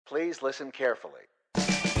Please listen carefully.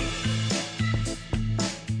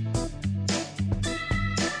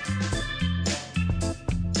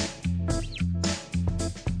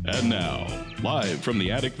 And now, live from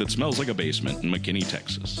the attic that smells like a basement in McKinney,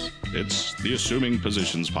 Texas, it's the Assuming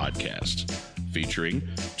Positions Podcast, featuring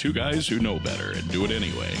two guys who know better and do it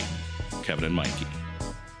anyway, Kevin and Mikey.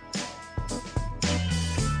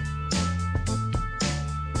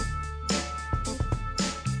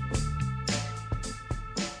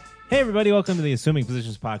 Hey everybody, welcome to the Assuming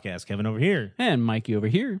Positions Podcast. Kevin over here. And Mikey over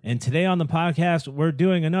here. And today on the podcast, we're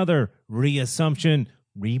doing another reassumption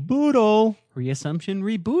reboodle. Reassumption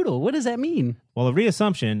reboodle. What does that mean? Well, a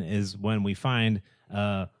reassumption is when we find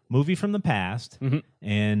a movie from the past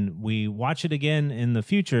and we watch it again in the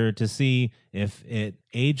future to see if it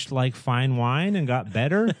aged like fine wine and got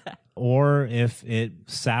better or if it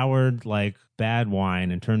soured like bad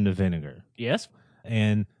wine and turned to vinegar. Yes.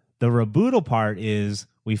 And the reboodle part is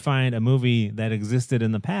we find a movie that existed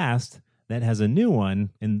in the past that has a new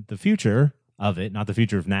one in the future of it, not the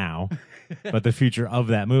future of now, but the future of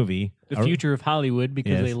that movie. The future of Hollywood,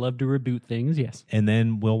 because Yes. they love to reboot things, yes. And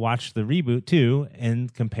then we'll watch the reboot too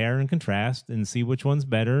and compare and contrast and see which one's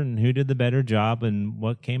better and who did the better job and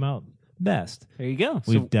what came out best. There you go.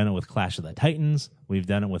 We've done it with Clash of the Titans. We've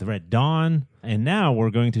done it with Red Dawn. And now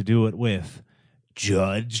we're going to do it with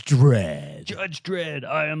Judge Dredd. Judge Dredd,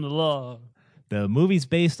 I am the law. The movie's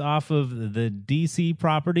based off of the DC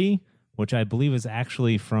property, which I believe is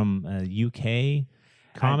actually from a UK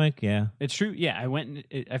comic. Yeah. It's true. Yeah,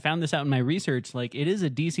 I found this out in my research. Like, it is a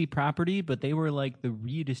DC property, but they were like the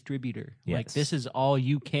redistributor. Like, Yes. this is all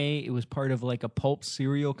UK. It was part of like a pulp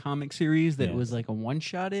serial comic series that Yes. was like a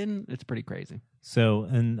one-shot in. It's pretty crazy. So,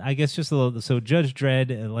 and I guess just a little, so Judge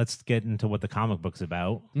Dredd, let's get into what the comic book's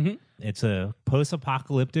about. Mhm. It's a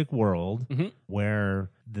post-apocalyptic world where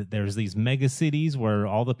there's these mega cities where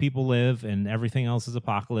all the people live and everything else is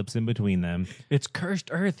apocalypse in between them. It's cursed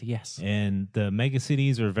Earth, yes. And the mega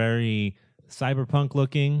cities are very cyberpunk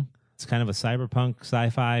looking. It's kind of a cyberpunk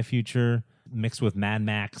sci-fi future mixed with Mad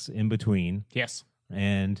Max in between. Yes.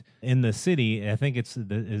 And in the city, I think it's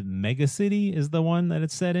the Mega City is the one that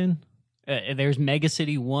it's set in. There's Mega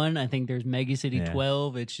City 1. I think there's Mega City Yeah.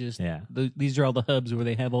 12. It's just, Yeah. these are all the hubs where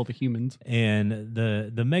they have all the humans. And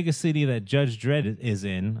the mega city that Judge Dredd is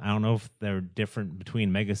in, I don't know if they're different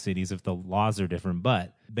between mega cities, if the laws are different,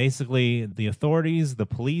 but basically the authorities, the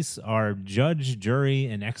police are judge, jury,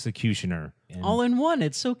 and executioner. And All in one.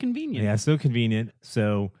 It's so convenient. yeah, so convenient.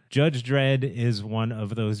 So Judge Dredd is one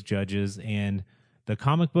of those judges, and the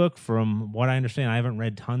comic book, from what I understand, I haven't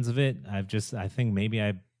read tons of it. I think maybe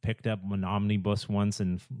I picked up an omnibus once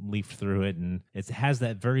and leafed through it, and it has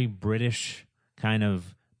that very British kind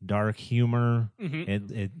of dark humor.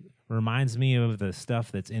 It reminds me of the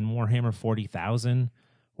stuff that's in Warhammer 40,000,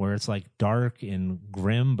 where it's like dark and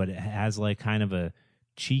grim, but it has like kind of a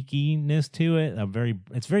cheekiness to it.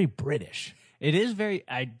 It's very British. It is very.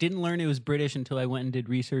 I didn't learn it was British until I went and did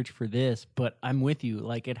research for this, but I'm with you.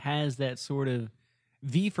 Like, it has that sort of.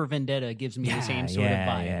 V for Vendetta gives me the same sort of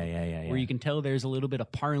vibe. Yeah. Where you can tell there's a little bit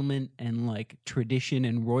of parliament and like tradition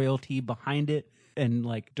and royalty behind it and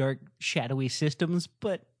like dark, shadowy systems,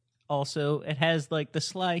 but also it has like the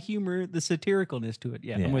sly humor, the satiricalness to it.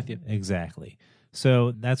 Yeah, I'm with you. Exactly.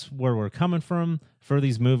 So that's where we're coming from for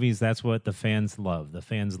these movies. That's what the fans love. The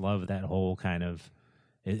fans love that whole kind of.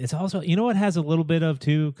 It's also, you know what has a little bit of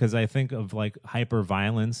too, because I think of like hyper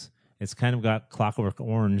violence. It's kind of got Clockwork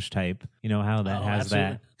Orange type, you know how that has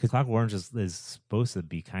absolutely. that. Because Clockwork Orange is supposed to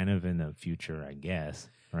be kind of in the future, I guess,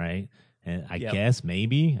 right? And I guess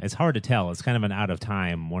maybe it's hard to tell. It's kind of an out of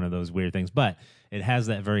time, one of those weird things, but it has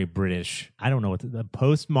that very British. I don't know what the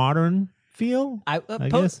postmodern feel. I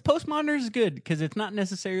guess Postmodern is good because it's not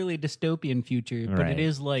necessarily a dystopian future, but Right. it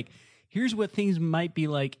is like, here's what things might be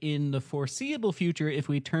like in the foreseeable future if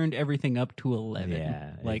we turned everything up to 11.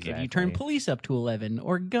 Yeah, like if you exactly. turn police up to 11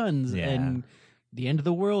 or guns Yeah. and the end of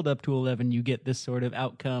the world up to 11, you get this sort of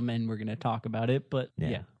outcome, and we're going to talk about it. But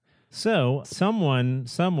yeah. So someone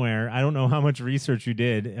somewhere, I don't know how much research you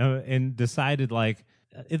did, and decided like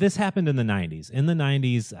this happened in the 90s. In the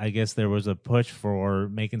 90s, I guess there was a push for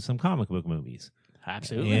making some comic book movies.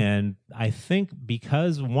 Absolutely. And I think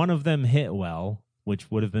because one of them hit well,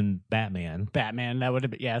 which would have been Batman. Batman, that would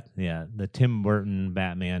have been, yeah. Yeah, the Tim Burton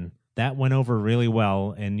Batman. That went over really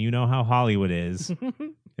well, and you know how Hollywood is.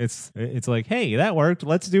 It's like, hey, that worked.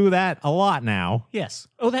 Let's do that a lot now. Yes.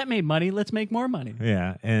 Oh, that made money. Let's make more money.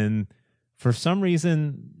 Yeah, and for some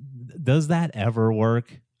reason, does that ever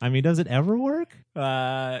work? I mean, does it ever work?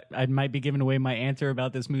 I might be giving away my answer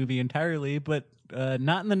about this movie entirely, but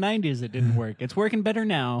not in the 90s it didn't work. It's working better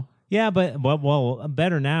now. Yeah, but well,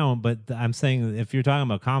 better now. But I'm saying if you're talking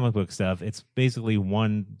about comic book stuff, it's basically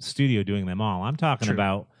one studio doing them all. I'm talking True.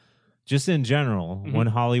 about just in general when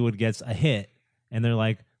Hollywood gets a hit and they're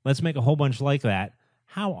like, let's make a whole bunch like that.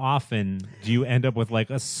 How often do you end up with like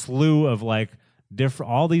a slew of like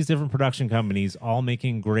all these different production companies all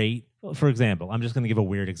making great? For example, I'm just going to give a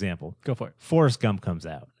weird example. Go for it. Forrest Gump comes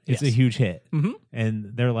out. It's Yes. a huge hit.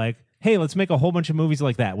 And they're like, hey, let's make a whole bunch of movies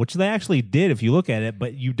like that, which they actually did if you look at it,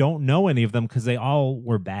 but you don't know any of them because they all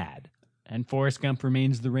were bad. And Forrest Gump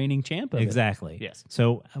remains the reigning champ of it. Exactly. Yes.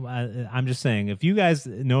 So I'm just saying, if you guys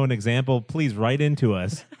know an example, please write into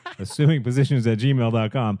us,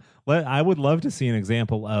 assumingpositions@gmail.com. I would love to see an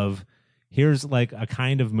example of here's like a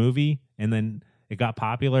kind of movie, and then it got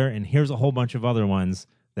popular, and here's a whole bunch of other ones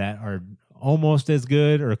that are almost as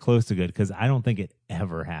good or close to good, because I don't think it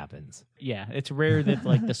ever happens. Yeah, it's rare that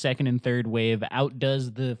like the second and third wave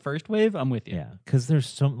outdoes the first wave. I'm with you. Yeah, because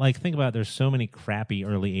there's think about it, there's so many crappy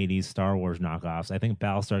early 80s Star Wars knockoffs. I think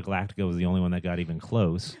Battlestar Galactica was the only one that got even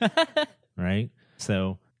close, right?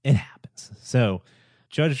 So it happens. So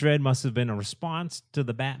Judge Dredd must have been a response to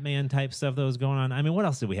the Batman type stuff that was going on. I mean, what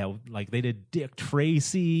else did we have? Like they did Dick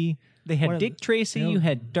Tracy. They had What- Dick Tracy, you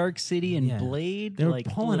had Dark City and Yeah. Blade. They were like,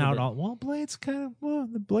 pulling a out little all. Well, Blade's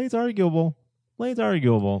the Blade's arguable.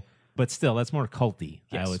 But still, that's more culty,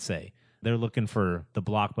 Yes. I would say. They're looking for the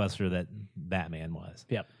blockbuster that Batman was.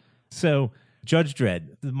 bit. Yep. So, Judge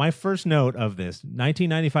Dredd. My first note of this,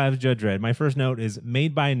 1995's Judge Dredd, my first note is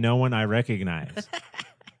made by no one I recognize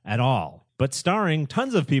at all, but starring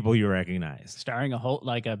tons of people you recognize. Starring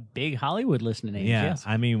a big Hollywood listening age. Yeah, Yes.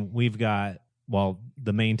 I mean, we've got,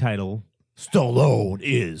 the main title, Stallone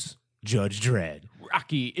is Judge Dredd.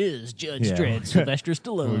 Rocky is Judge Yeah. Dredd. Sylvester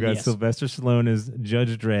Stallone. We got Yes. Sylvester Stallone as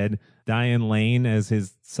Judge Dredd, Diane Lane as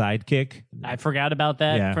his sidekick. I forgot about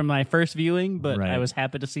that Yeah. from my first viewing, but Right. I was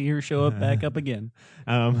happy to see her show up back up again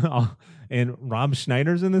And Rob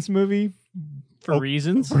Schneider's in this movie for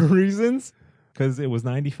reasons. for reasons. Because it was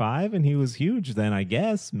 95 and he was huge then, I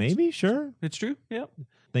guess. Maybe, sure. It's true. Yep.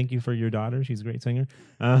 Thank you for your daughter. She's a great singer.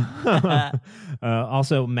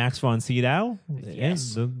 Also, Max von Sydow.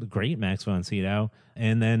 Yes. The great Max von Sydow.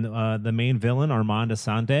 And then the main villain, Armand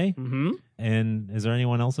Assante. Mm-hmm. And is there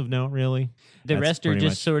anyone else of note, really? The That's rest are pretty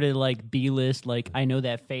just much- sort of like B-list, like I know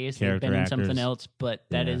that face, they've Character been in something actors. else, but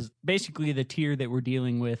that Yeah. is basically the tier that we're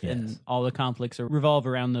dealing with, Yes. and all the conflicts revolve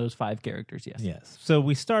around those 5 characters. Yes. Yes. So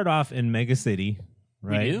we start off in Mega City,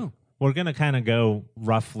 right? We do. We're going to kind of go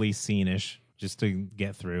roughly scene-ish just to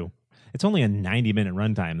get through. It's only a 90-minute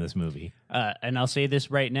runtime, this movie. And I'll say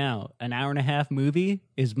this right now: an hour and a half movie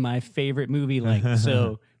is my favorite movie length.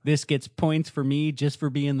 So this gets points for me just for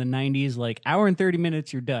being the 90s. Like hour and 30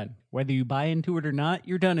 minutes, you're done. Whether you buy into it or not,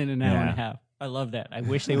 you're done in an hour and a Yeah. half. I love that. I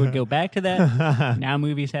wish they would go back to that. Now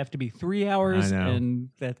movies have to be 3 hours, I know. and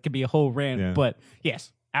that could be a whole rant. Yeah. But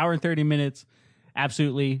yes, hour and 30 minutes.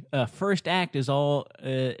 Absolutely. First act is all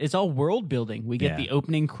world building. We get Yeah. the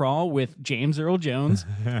opening crawl with James Earl Jones.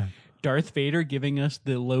 Darth Vader giving us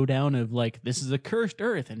the lowdown of like, this is a cursed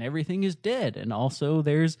earth and everything is dead. And also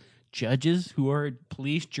there's judges who are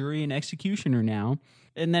police, jury, and executioner now.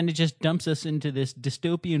 And then it just dumps us into this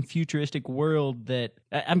dystopian futuristic world that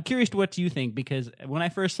I'm curious to what you think, because when I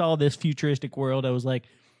first saw this futuristic world, I was like,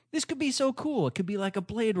 this could be so cool. It could be like a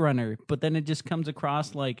Blade Runner. But then it just comes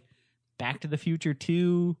across like Back to the Future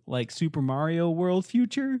 2, like Super Mario World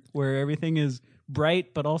future, where everything is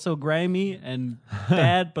bright but also grimy and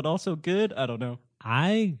bad but also good. I don't know.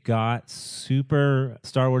 I got super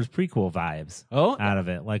Star Wars prequel vibes Oh, out of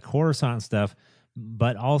it, like Coruscant stuff,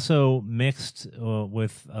 but also mixed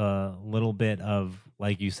with a little bit of,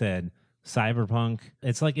 like you said, cyberpunk.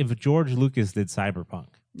 It's like if George Lucas did cyberpunk.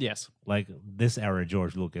 yes. Like this era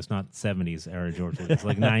George Lucas, not 70s era George Lucas,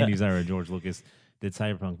 like 90s era George Lucas did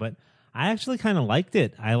cyberpunk. But I actually kind of liked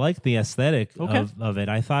it. I liked the aesthetic Okay. of it.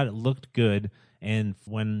 I thought it looked good. And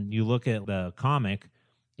when you look at the comic,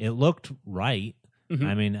 it looked right. Mhm.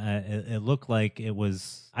 I mean, it looked like it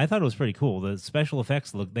was, I thought it was pretty cool. The special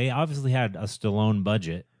effects they obviously had a Stallone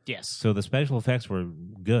budget. Yes. So the special effects were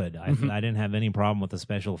good. Mhm. I didn't have any problem with the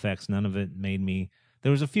special effects. None of it made me.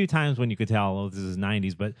 There was a few times when you could tell, oh, this is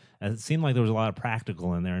 90s, but it seemed like there was a lot of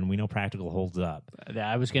practical in there, and we know practical holds up.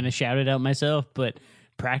 I was going to shout it out myself, but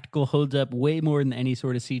practical holds up way more than any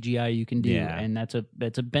sort of CGI you can do. Yeah. And that's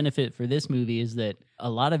a benefit for this movie, is that a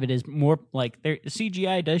lot of it is more like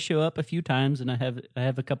CGI does show up a few times, and I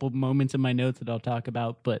have a couple moments in my notes that I'll talk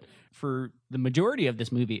about, but for the majority of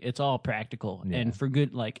this movie, it's all practical. Yeah. And for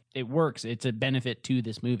good, like it works. It's a benefit to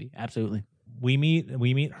this movie. Absolutely. We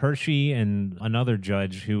meet Hershey and another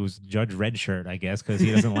judge who's Judge Redshirt, I guess, because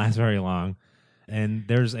he doesn't last very long. and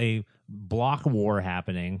there's a block war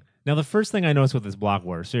happening. Now, the first thing I noticed with this block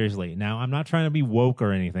war, seriously, now I'm not trying to be woke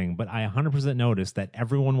or anything, but I 100% noticed that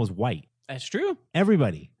everyone was white. That's true.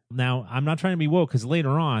 Everybody. Now, I'm not trying to be woke because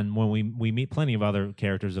later on, when we meet plenty of other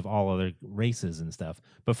characters of all other races and stuff,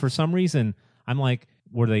 but for some reason, I'm like,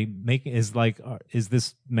 were they making is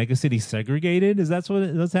this mega city segregated? Is that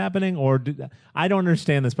what's happening? Or I don't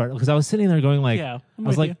understand this part because I was sitting there going like, Yeah, I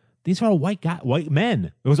was like, these are all white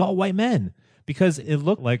men. It was all white men because it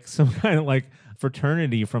looked like some kind of like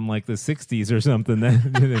fraternity from like the 60s or something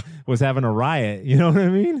that was having a riot. You know what I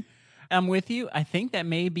mean? I'm with you. I think that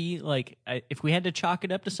may be like, if we had to chalk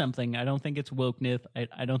it up to something, I don't think it's wokeness.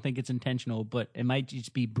 I don't think it's intentional, but it might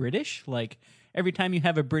just be British. Like every time you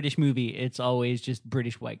have a British movie, it's always just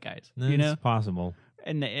British white guys. You know, it's possible.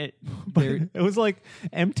 And it was like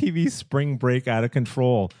MTV Spring Break out of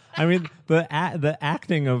control. I mean, the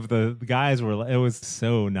acting of the guys it was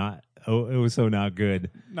so not good.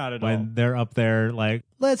 Not at all. When they're up there like,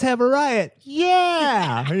 let's have a riot.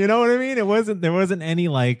 Yeah. You know what I mean? There wasn't any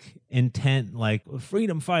like intent like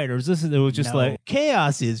freedom fighters. It was just like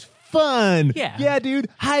chaos is fun. Yeah. Yeah, dude.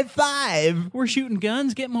 High five. We're shooting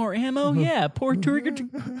guns, get more ammo. Yeah. Poor trigger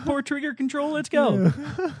control. Let's go.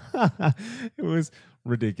 It was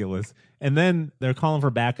ridiculous. And then they're calling for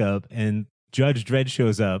backup and Judge Dredd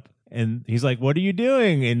shows up. And he's like, what are you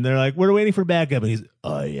doing? And they're like, we're waiting for backup. And he's,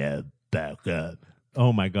 oh, yeah, backup.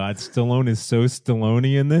 Oh, my God. Stallone is so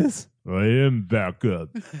Stallone in this. I am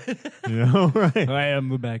backup. You know, right? I am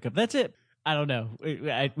the backup. That's it. I don't know.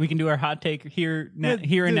 We can do our hot take here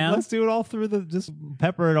and now. Let's do it all through just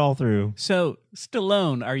pepper it all through. So,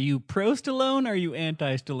 Stallone, are you pro Stallone or are you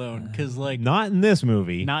anti Stallone? Because, like, not in this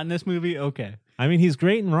movie. Not in this movie? Okay. I mean, he's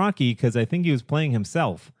great in Rocky because I think he was playing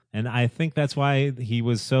himself. And I think that's why he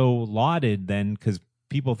was so lauded then, because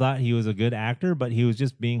people thought he was a good actor, but he was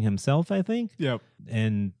just being himself, I think. Yep.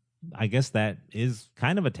 And I guess that is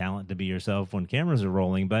kind of a talent to be yourself when cameras are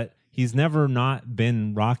rolling, but he's never not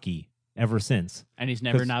been Rocky ever since. And he's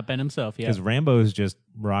never not been himself, yeah. Because Rambo's just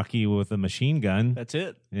Rocky with a machine gun. That's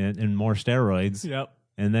it. And more steroids. Yep.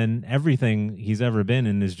 And then everything he's ever been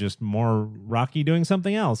in is just more Rocky doing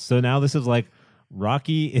something else. So now this is like,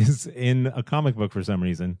 Rocky is in a comic book for some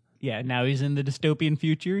reason. Yeah, now he's in the dystopian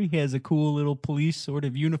future. He has a cool little police sort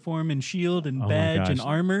of uniform and shield and badge and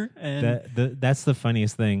armor. And that's the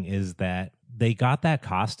funniest thing is that they got that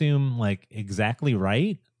costume like exactly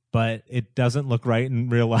right, but it doesn't look right in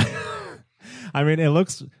real life. I mean, it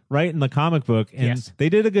looks right in the comic book, and they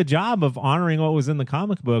did a good job of honoring what was in the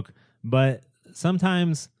comic book, but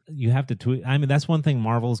sometimes you have to tweak. I mean, that's one thing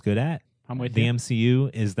Marvel's good at. I'm with the you.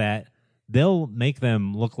 MCU is that they'll make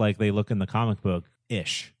them look like they look in the comic book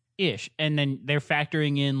ish. And then they're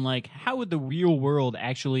factoring in like, how would the real world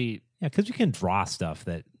actually? Yeah, because you can draw stuff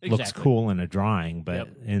that looks cool in a drawing, but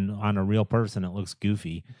on a real person, it looks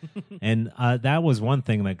goofy. And that was one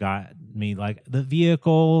thing that got me, like the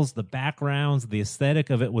vehicles, the backgrounds, the aesthetic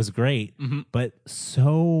of it was great, but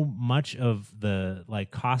so much of the like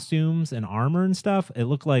costumes and armor and stuff, it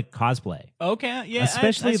looked like cosplay. Okay, yeah,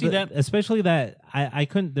 especially I see that. Especially that I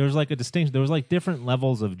couldn't. There was like a distinction. There was like different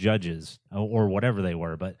levels of judges or whatever they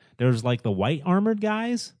were, but there was like the white armored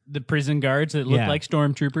guys, the prison guards that looked like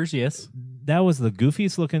stormtroopers. Yes, that was the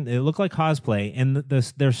goofiest looking. It looked like cosplay, and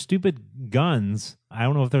their stupid guns. I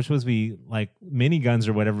don't know if they're supposed to be like mini guns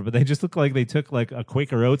or whatever, but they just look like they took like a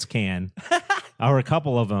Quaker Oats can or a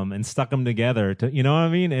couple of them and stuck them together. You know what I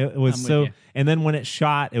mean? It was so. And then when it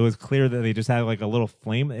shot, it was clear that they just had like a little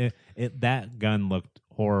flame. That gun looked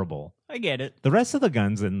horrible. I get it. The rest of the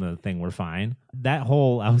guns in the thing were fine. That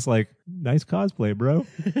whole, I was like, nice cosplay, bro.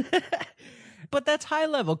 But that's high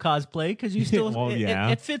level cosplay because you still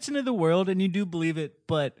it fits into the world and you do believe it.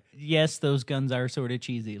 But yes, those guns are sort of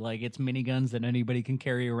cheesy. Like it's mini guns that anybody can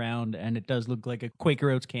carry around, and it does look like a Quaker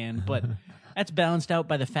Oats can. But that's balanced out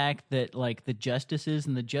by the fact that like the justices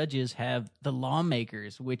and the judges have the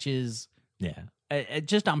lawmakers, which is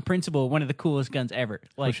just on principle one of the coolest guns ever.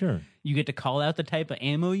 Like you get to call out the type of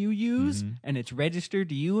ammo you use, and it's registered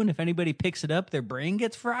to you. And if anybody picks it up, their brain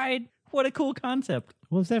gets fried. What a cool concept.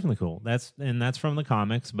 Well, it's definitely cool. That's from the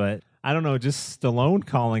comics, but I don't know, just Stallone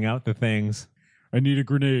calling out the things. I need a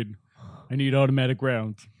grenade. I need automatic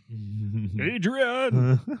rounds.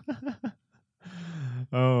 Adrian!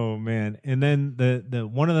 Oh, man. And then the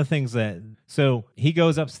one of the things so he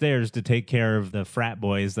goes upstairs to take care of the frat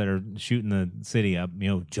boys that are shooting the city up,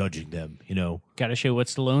 judging them, Got to show what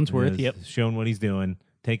Stallone's worth, showing what he's doing,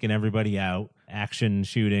 taking everybody out, action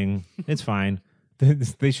shooting. It's fine.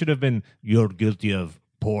 They should have been, you're guilty of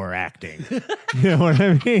poor acting. You know what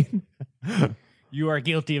I mean? You are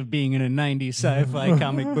guilty of being in a 90s sci-fi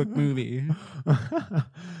comic book movie.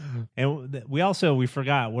 And we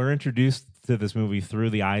forgot we're introduced to this movie through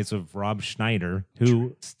the eyes of Rob Schneider,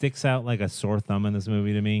 who sticks out like a sore thumb in this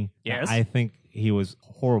movie to me. Yes. I think he was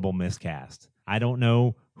horrible miscast. I don't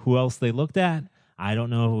know who else they looked at. I don't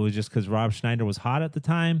know if it was just because Rob Schneider was hot at the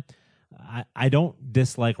time. I don't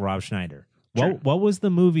dislike Rob Schneider. Sure. What was the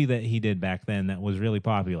movie that he did back then that was really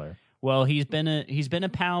popular? Well, he's been a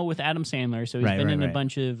pal with Adam Sandler, so he's been in a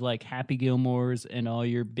bunch of like Happy Gilmores and all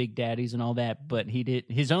your Big Daddies and all that. But he did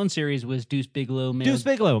his own series was Deuce Bigalow,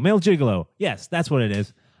 Male Gigolo. Yes, that's what it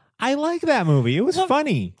is. I like that movie. It was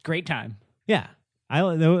funny. Great time. Yeah, it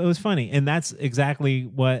was funny, and that's exactly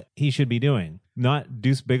what he should be doing. Not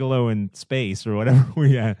Deuce Bigalow in space or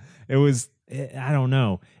whatever. It was. I don't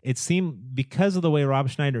know. It seemed because of the way Rob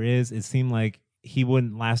Schneider is, it seemed like he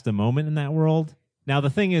wouldn't last a moment in that world. Now,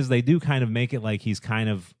 the thing is, they do kind of make it like he's kind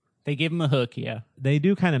of... They give him a hook, yeah. They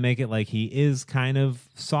do kind of make it like he is kind of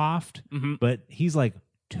soft, but he's like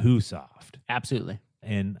too soft. Absolutely.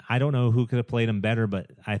 And I don't know who could have played him better,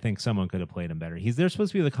 but I think someone could have played him better. They're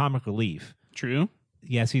supposed to be the comic relief. True.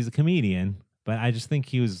 Yes, he's a comedian, but I just think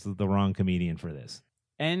he was the wrong comedian for this.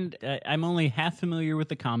 And I'm only half familiar with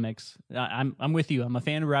the comics. I'm with you. I'm a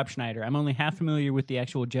fan of Rob Schneider. I'm only half familiar with the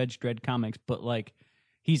actual Judge Dredd comics, but like...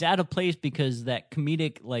 He's out of place because that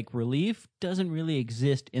comedic like relief doesn't really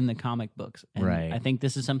exist in the comic books. And right. I think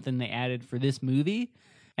this is something they added for this movie.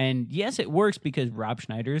 And yes, it works because Rob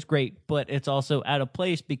Schneider is great, but it's also out of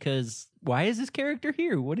place because why is this character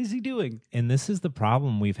here? What is he doing? And this is the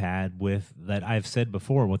problem we've had with that I've said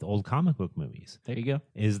before with old comic book movies. There you go.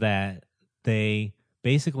 Is that they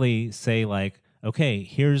basically say like, okay,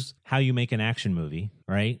 here's how you make an action movie,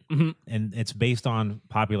 right? Mm-hmm. And it's based on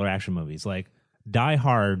popular action movies. Like Die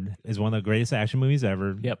Hard is one of the greatest action movies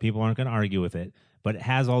ever. Yep. People aren't going to argue with it. But it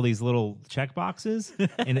has all these little check boxes.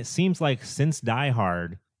 And it seems like since Die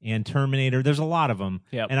Hard and Terminator, there's a lot of them.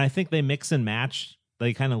 Yep. And I think they mix and match.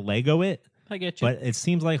 They kind of Lego it. I get you. But it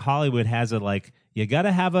seems like Hollywood has a like, you got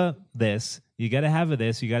to have a this, you got to have a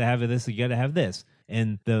this, you got to have a this, you got to have this.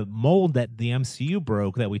 And the mold that the MCU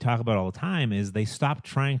broke that we talk about all the time is they stopped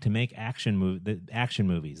trying to make action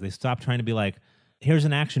movies. They stopped trying to be like, here's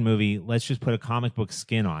an action movie, let's just put a comic book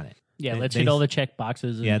skin on it. Yeah, let's hit all the check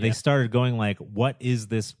boxes. And, they started going like, what is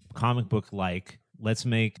this comic book like? Let's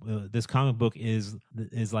make this comic book is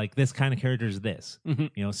like this kind of character is this. Mm-hmm.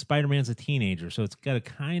 You know, Spider-Man's a teenager, so it's got to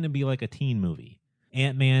kind of be like a teen movie.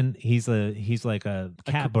 Ant-Man, he's like a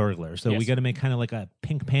cat burglar, so we got to make kind of like a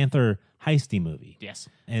Pink Panther heisty movie. Yes,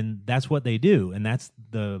 and that's what they do, and that's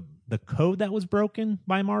the code that was broken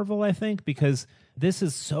by Marvel, I think, because this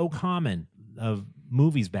is so common of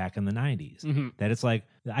movies back in the 90s that it's like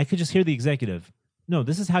I could just hear the executive, no,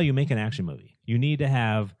 this is how you make an action movie. You need to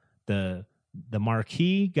have the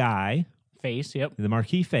marquee guy face, the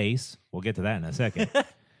marquee face. We'll get to that in a second.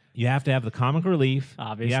 You have to have the comic relief.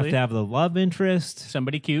 Obviously. You have to have the love interest.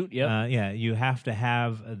 Somebody cute, yep. You have to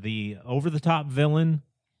have the over-the-top villain.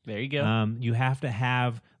 There you go. You have to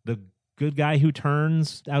have the good guy who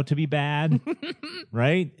turns out to be bad,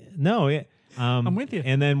 right? No, I'm with you.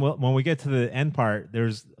 And then when we get to the end part,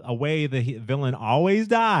 there's a way the villain always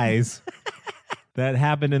dies. That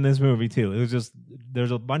happened in this movie, too. It was just,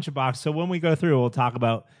 there's a bunch of boxes. So when we go through, we'll talk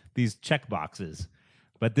about these check boxes.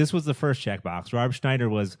 But this was the first checkbox. Rob Schneider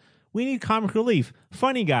was, we need comic relief.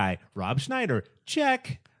 Funny guy. Rob Schneider.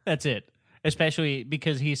 Check. That's it. Especially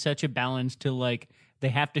because he's such a balance to, like, they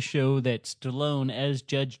have to show that Stallone as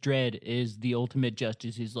Judge Dredd is the ultimate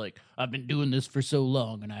justice. He's like, I've been doing this for so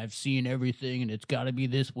long, and I've seen everything, and it's got to be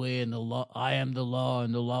this way, and the law, I am the law,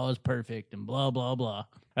 and the law is perfect, and blah, blah, blah.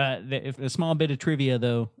 A small bit of trivia,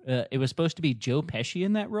 though. It was supposed to be Joe Pesci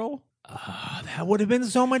in that role. That would have been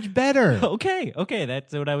so much better. Okay,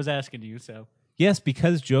 that's what I was asking you. So yes,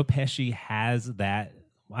 because Joe Pesci has that.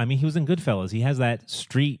 I mean, he was in Goodfellas. He has that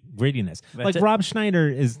street grittiness. Like Rob Schneider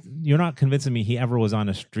is. You're not convincing me he ever was on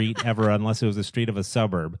a street ever, unless it was a street of a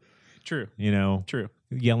suburb. True. You know. True.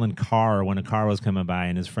 Yelling car when a car was coming by,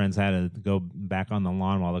 and his friends had to go back on the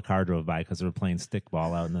lawn while the car drove by because they were playing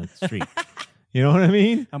stickball out in the street. You know what I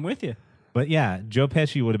mean? I'm with you. But yeah, Joe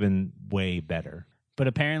Pesci would have been way better. But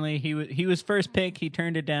apparently he was first pick. He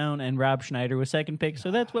turned it down, and Rob Schneider was second pick.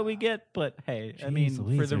 So that's what we get. But hey, I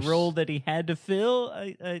mean, for the role that he had to fill,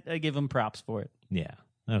 I give him props for it. Yeah.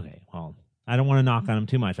 Okay. Well, I don't want to knock on him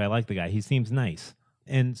too much. I like the guy. He seems nice.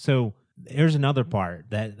 And so here's another part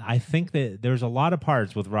that I think that there's a lot of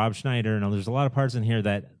parts with Rob Schneider, and there's a lot of parts in here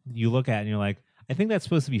that you look at and you're like, I think that's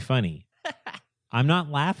supposed to be funny. I'm not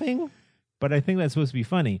laughing, but I think that's supposed to be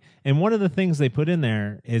funny. And one of the things they put in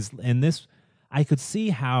there is, and this, I could see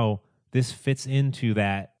how this fits into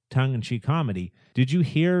that tongue-in-cheek comedy. Did you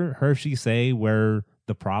hear Hershey say where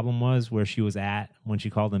the problem was, where she was at when she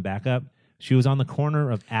called him back up? She was on the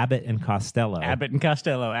corner of Abbott and Costello. Abbott and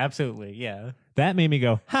Costello, absolutely, yeah. That made me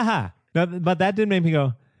go, ha. But that did make me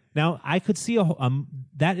go, now I could see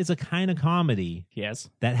that is a kind of comedy Yes.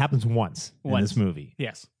 that happens once in this movie.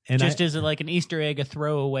 Yes. And Just as like an Easter egg, a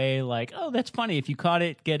throwaway, like, oh, that's funny. If you caught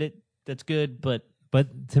it, get it, that's good. But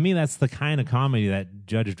to me, that's the kind of comedy that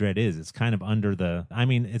Judge Dredd is. It's kind of under the. I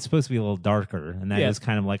mean, it's supposed to be a little darker, and that is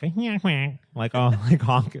kind of like a like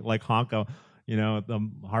Honko, you know, the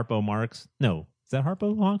Harpo Marx. No, is that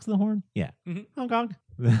Harpo who honks the horn? Yeah, honk honk.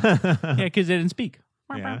 yeah, because they didn't speak.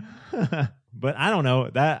 Yeah. But I don't know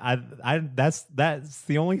that that's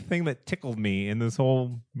the only thing that tickled me in this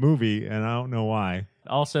whole movie, and I don't know why.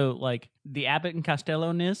 Also, like the Abbott and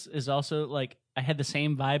Costello-ness is also like I had the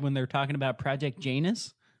same vibe when they were talking about Project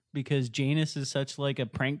Janus, because Janus is such like a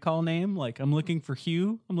prank call name. Like I'm looking for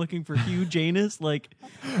Hugh Janus. Like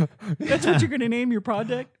that's what you're gonna name your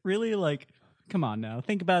project? Really? Like, come on now,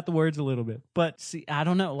 think about the words a little bit. But see, I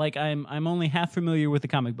don't know. Like I'm only half familiar with the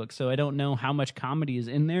comic book, so I don't know how much comedy is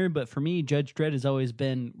in there. But for me, Judge Dredd has always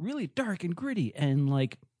been really dark and gritty and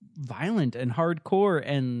like violent and hardcore,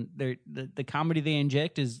 and the comedy they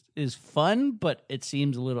inject is fun, but it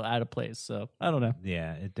seems a little out of place. So I don't know.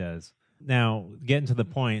 Yeah, it does. Now, getting to the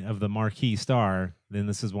point of the marquee star, then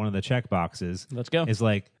this is one of the check boxes. Let's go. Is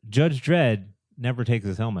like Judge Dredd never takes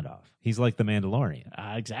his helmet off. He's like the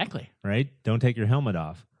Mandalorian. Exactly. Right? Don't take your helmet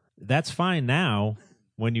off. That's fine now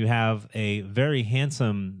when you have a very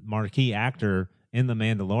handsome marquee actor in the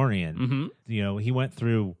Mandalorian. Mm-hmm. You know, he went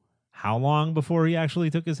through how long before he actually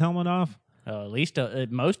took his helmet off? At least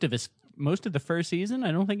most of the first season.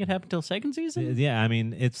 I don't think it happened till second season. Yeah, I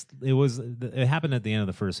mean, it happened at the end of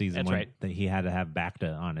the first season. That's when right. That he had to have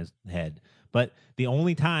Bacta on his head. But the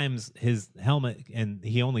only times his helmet, and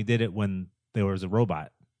he only did it when there was a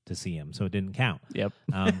robot to see him, so it didn't count. Yep.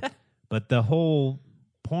 But the whole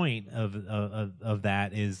point of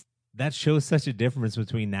that is that shows such a difference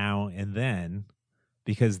between now and then,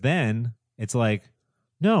 because then it's like,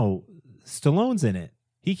 no, Stallone's in it.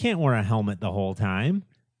 He can't wear a helmet the whole time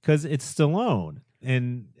because it's Stallone,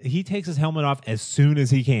 and he takes his helmet off as soon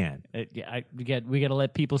as he can. We got to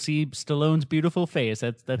let people see Stallone's beautiful face.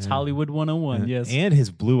 That's Hollywood 101. Yes, and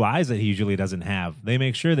his blue eyes that he usually doesn't have. They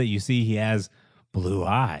make sure that you see he has blue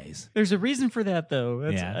eyes. There's a reason for that, though.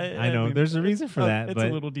 I know. There's a reason for that. It's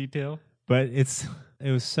but a little detail. But it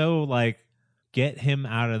was so like, get him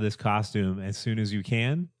out of this costume as soon as you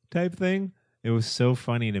can type thing. It was so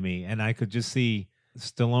funny to me. And I could just see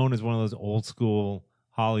Stallone is one of those old school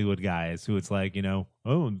Hollywood guys who it's like, you know,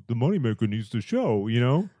 oh, the moneymaker needs to show, you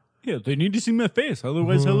know? Yeah, they need to see my face.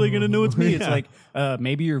 Otherwise, how are they going to know it's me? It's like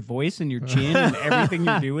maybe your voice and your chin and everything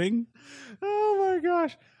you're doing. Oh, my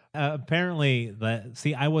gosh. Apparently,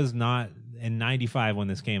 I was not, in 95 when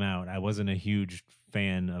this came out, I wasn't a huge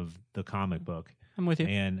fan of the comic book. I'm with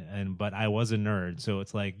you. But I was a nerd, so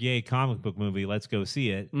it's like, yay, comic book movie, let's go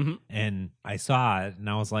see it. Mm-hmm. And I saw it, and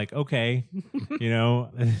I was like, okay, you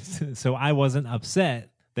know. So I wasn't upset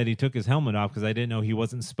that he took his helmet off because I didn't know he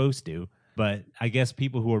wasn't supposed to. But I guess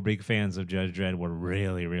people who are big fans of Judge Dredd were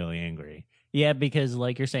really, really angry. Yeah, because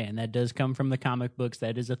like you're saying, that does come from the comic books.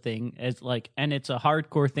 That is a thing. It's like, and it's a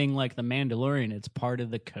hardcore thing like The Mandalorian. It's part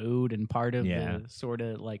of the code and part of the sort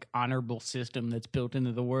of like honorable system that's built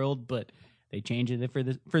into the world. But they changed it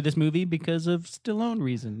for this movie because of Stallone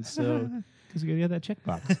reasons. So because you got that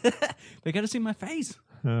checkbox. They got to see my face.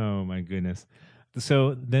 Oh my goodness.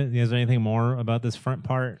 So, is there anything more about this front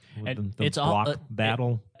part? It's block all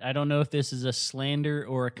battle. I don't know if this is a slander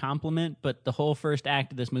or a compliment, but the whole first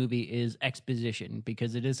act of this movie is exposition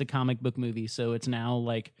because it is a comic book movie. So it's now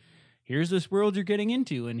like, here's this world you're getting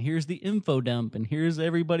into, and here's the info dump, and here's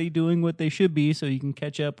everybody doing what they should be, so you can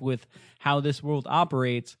catch up with how this world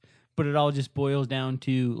operates. But it all just boils down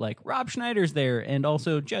to like Rob Schneider's there, and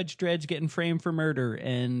also Judge Dredd's getting framed for murder.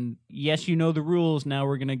 And yes, you know the rules. Now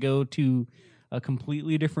we're gonna go to a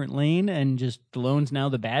completely different lane, and just Stallone's now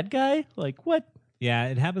the bad guy? Like, what? Yeah,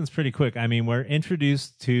 it happens pretty quick. I mean, we're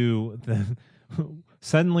introduced to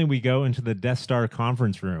suddenly we go into the Death Star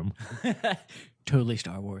conference room. Totally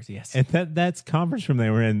Star Wars, yes. And that's conference room they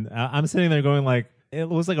were in. I'm sitting there going like, it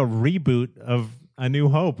was like a reboot of A New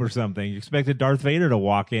Hope or something. You expected Darth Vader to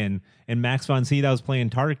walk in, and Max von Sydow's playing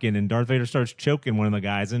Tarkin, and Darth Vader starts choking one of the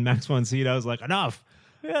guys, and Max von Sydow's like, enough.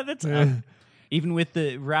 Yeah, that's... Even with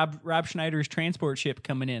the Rob Schneider's transport ship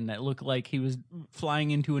coming in that looked like he was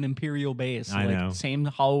flying into an Imperial base. I like, know. Same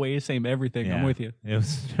hallways, same everything. Yeah. I'm with you. It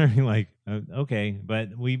was very like, okay.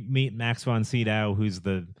 But we meet Max von Sydow, who's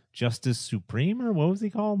the Justice Supreme, or what was he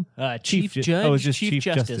called? Chief Judge. Oh, it was just Chief Chief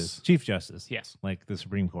Justice. Chief Justice. Yes. Like the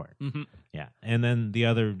Supreme Court. Mm-hmm. Yeah. And then the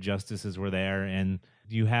other justices were there, and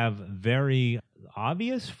you have very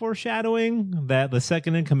obvious foreshadowing that the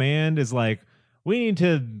second in command is like, we need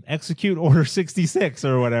to execute Order 66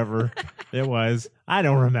 or whatever it was. I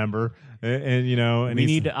don't remember. And you know, and we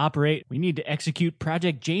need to execute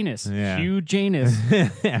Project Janus. Yeah. Hugh Janus.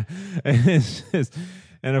 Yeah.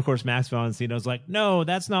 And of course, Max von Sydow's like, no,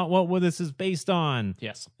 that's not what this is based on.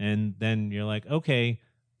 Yes. And then you're like, okay,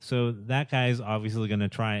 so that guy's obviously going to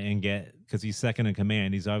try and get, because he's second in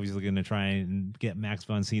command, he's obviously going to try and get Max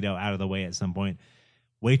von Sydow out of the way at some point.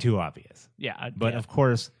 Way too obvious. Yeah. But of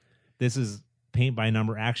course, this is paint by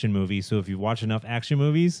number action movie. So if you watch enough action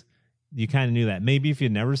movies, you kind of knew that. Maybe if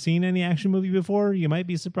you'd never seen any action movie before, you might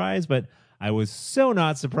be surprised. But I was so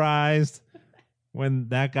not surprised when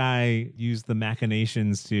that guy used the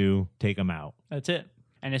machinations to take him out. That's it.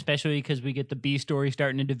 And especially because we get the B story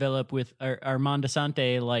starting to develop with Armand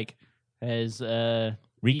Assante, like, as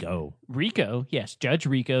Rico. Rico, yes, Judge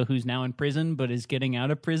Rico, who's now in prison but is getting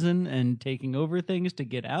out of prison and taking over things to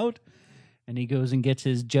get out. And he goes and gets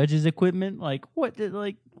his judge's equipment. Like,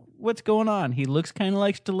 what's going on? He looks kind of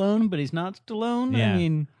like Stallone, but he's not Stallone. Yeah. I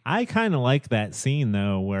mean, I kind of like that scene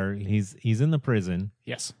though, where he's in the prison.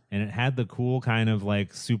 yes, And it had the cool kind of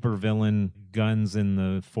like super villain guns in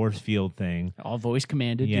the force field thing. all voice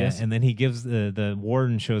commanded. Yeah, Yes, and then he gives the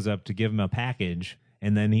warden shows up to give him a package,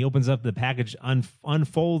 and then he opens up the package,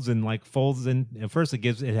 unfolds and like folds in. At first, it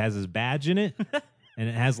has his badge in it, and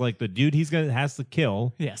it has like the dude has to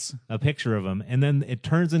kill. yes. A picture of him, and then it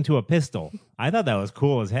turns into a pistol. I thought that was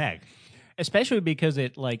cool as heck. Especially because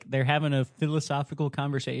they're having a philosophical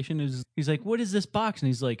conversation. He's like, "What is this box?" And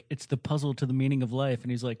he's like, "It's the puzzle to the meaning of life." And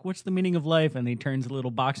he's like, "What's the meaning of life?" And he turns the little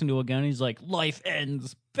box into a gun. And he's like, "Life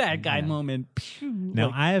ends." Bad guy moment. Pew. Now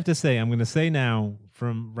Like, I have to say, I'm going to say now,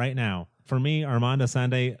 from right now, for me, Armando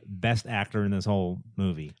Assante, best actor in this whole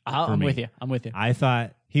movie. I'm with you. I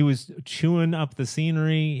thought he was chewing up the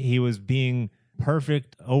scenery. He was being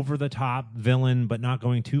perfect, over the top villain, but not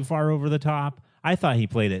going too far over the top. I thought he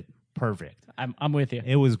played it perfect. I'm with you.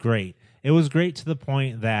 It was great. It was great to the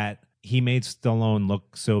point that he made Stallone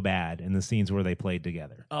look so bad in the scenes where they played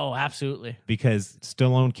together, Oh, absolutely. because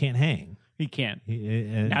Stallone can't hang. He can't.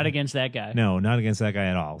 Not Not against that guy. No, not against that guy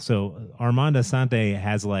at all. So Armando Assante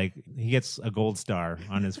has he gets a gold star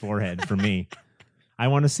on his forehead for me. I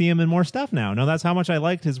want to see him in more stuff now. No, that's how much I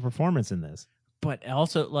liked his performance in this. But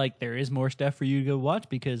also, like, there is more stuff for you to go watch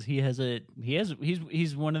because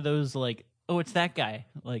he's one of those, like, oh, it's that guy.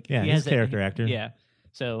 Like, Yeah, he he's has a character actor. Yeah.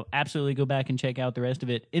 So absolutely go back and check out the rest of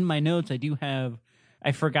it. In my notes,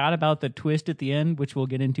 I forgot about the twist at the end, which we'll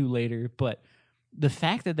get into later, but the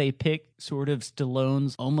fact that they picked sort of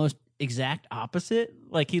Stallone's almost exact opposite,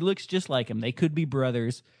 like he looks just like him. They could be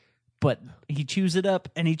brothers, but he chews it up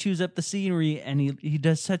and he chews up the scenery and he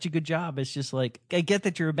does such a good job. It's just like, I get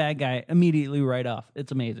that you're a bad guy immediately right off.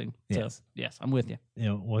 It's amazing. Yes. So, yes, I'm with you.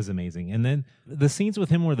 It was amazing. And then the scenes with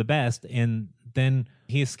him were the best. And then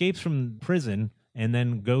he escapes from prison and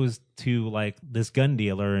then goes to like this gun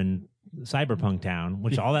dealer in Cyberpunk Town,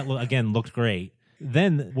 which all that again looked great.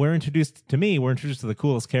 Then we're introduced to the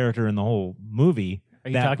coolest character in the whole movie. Are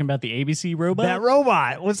you talking about the ABC robot? That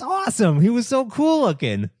robot was awesome. He was so cool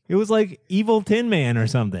looking. It was like Evil Tin Man or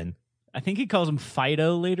something. I think he calls him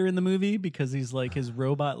Fido later in the movie because he's like his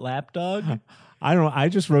robot lapdog. I don't know. I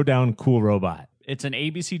just wrote down cool robot. It's an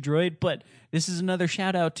ABC droid, but this is another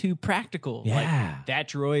shout out to Practical. Yeah. Like, that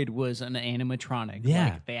droid was an animatronic. Yeah.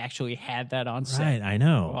 Like, they actually had that on set. Right, I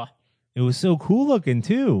know. Oh, It was so cool looking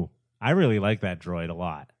too. I really like that droid a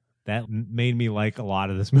lot. That made me like a lot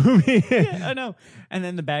of this movie. yeah, I know. And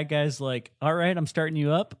then the bad guy's like, all right, I'm starting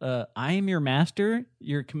you up. I am your master.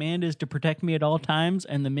 Your command is to protect me at all times,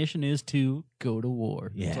 and the mission is to go to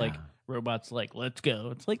war. Yeah. It's like, robot's like, let's go.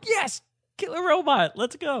 It's like, yes, kill a robot.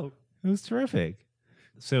 Let's go. It was terrific.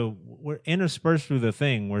 So we're interspersed through the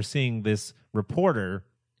thing. We're seeing this reporter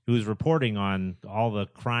who's reporting on all the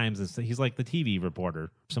crimes. And stuff. He's like the TV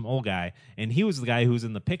reporter, some old guy. And he was the guy who was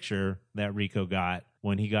in the picture that Rico got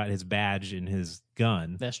when he got his badge and his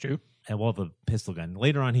gun. That's true. Well, the pistol gun.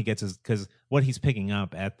 Later on, he gets because what he's picking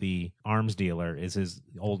up at the arms dealer is his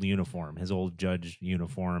old uniform, his old judge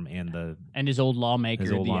uniform, and his old lawmaker,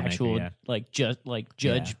 His old the lawmaker, actual yeah.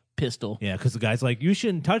 judge pistol. yeah, because the guy's like, you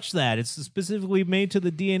shouldn't touch that. It's specifically made to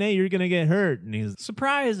the DNA. You're gonna get hurt. And he's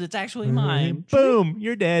Surprise! It's actually mine. boom,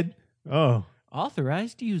 you're dead. Oh,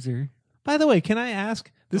 Authorized user. by the way, can I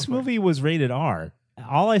ask? This movie was rated R.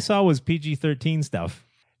 All I saw was PG-13 stuff.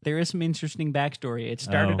 There is some interesting backstory. It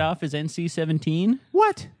started off as NC-17.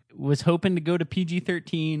 What? was hoping to go to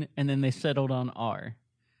PG-13, and then they settled on R.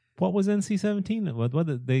 What was NC-17?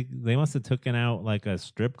 What they must have taken out like a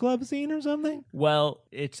strip club scene or something? Well,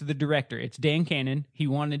 it's the director. It's Dan Cannon. He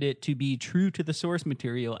wanted it to be true to the source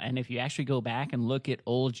material, and if you actually go back and look at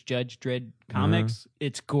old Judge Dredd comics,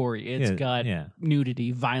 it's gory. It's got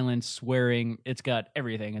nudity, violence, swearing. It's got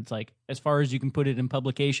everything. It's like, as far as you can put it in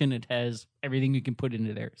publication, it has everything you can put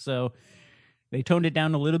into there. So they toned it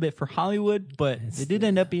down a little bit for Hollywood, but it did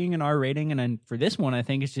end up being an R rating. And then for this one, I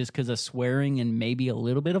think it's just because of swearing and maybe a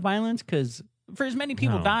little bit of violence. Because for as many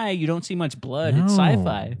people die, you don't see much blood. It's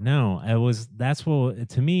sci-fi. No, that's what,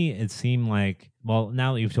 to me, it seemed like, well,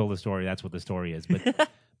 now that you've told the story, that's what the story is. But,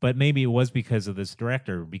 but maybe it was because of this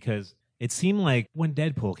director, because it seemed like when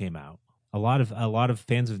Deadpool came out, a lot of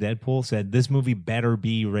fans of Deadpool said this movie better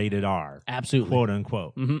be rated R. Absolutely. Quote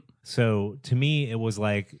unquote. Mm-hmm. So to me, it was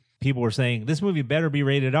like, people were saying this movie better be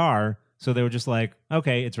rated R, so they were just like,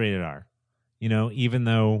 okay, it's rated R. You know, even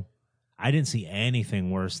though I didn't see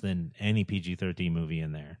anything worse than any PG-13 movie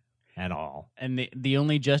in there at all. And the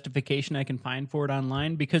only justification I can find for it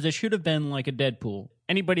online, because it should have been like a Deadpool.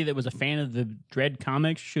 Anybody that was a fan of the Dredd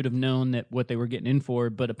comics should have known that what they were getting in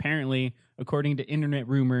for, but apparently, according to internet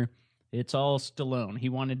rumor, it's all Stallone. He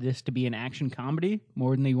wanted this to be an action comedy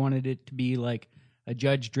more than he wanted it to be like a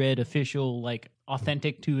Judge Dredd official, like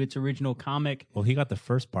authentic to its original comic. Well, he got the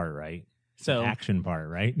first part right. So the action part,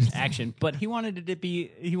 right? Action, but he wanted it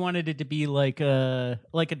to be like a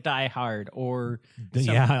Die Hard or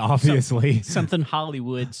obviously something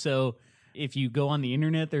Hollywood. So if you go on the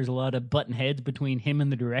internet, there's a lot of button heads between him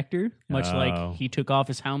and the director, much like he took off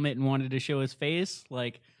his helmet and wanted to show his face.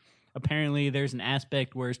 Like, apparently there's an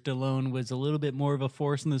aspect where Stallone was a little bit more of a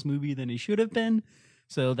force in this movie than he should have been.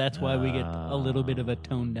 So that's why we get a little bit of a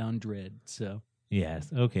toned down Dredd. So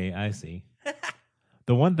yes, okay, I see.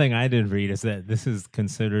 The one thing I did read is that this is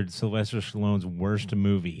considered Sylvester Stallone's worst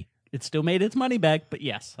movie. It still made its money back, but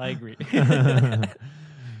yes, I agree.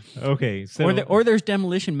 Okay, so or there's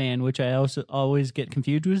Demolition Man, which I also always get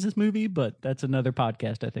confused with this movie, but that's another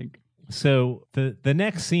podcast, I think. So the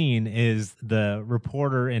next scene is the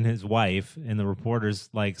reporter and his wife, and the reporter's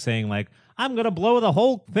like saying like, I'm gonna blow the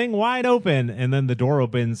whole thing wide open, and then the door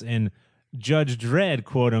opens and Judge Dredd,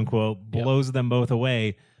 quote unquote, blows them both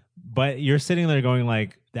away. But you're sitting there going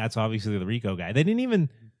like, that's obviously the Rico guy.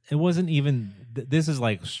 It wasn't even, this is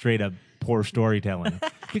like straight up poor storytelling.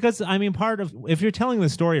 Because I mean, if you're telling the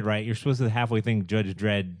story right, you're supposed to halfway think Judge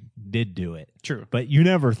Dredd did do it. True. But you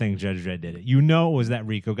never think Judge Dredd did it. You know it was that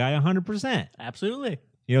Rico guy 100%. Absolutely.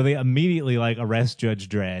 You know, they immediately like arrest Judge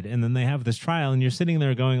Dredd, and then they have this trial, and you're sitting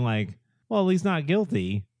there going like, well, he's not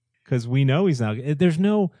guilty because we know he's not.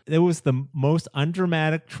 It was the most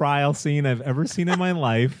undramatic trial scene I've ever seen in my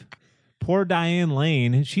life. Poor Diane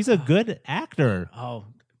Lane. She's a good actor. Oh,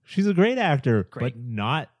 she's a great actor, great. But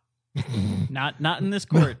not in this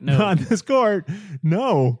court. No, not in this court.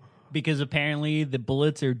 No. Because apparently the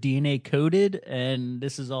bullets are DNA coded, and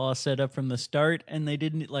this is all set up from the start. And they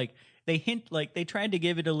didn't they tried to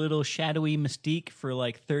give it a little shadowy mystique for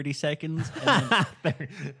like 30 seconds,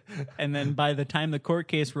 and then by the time the court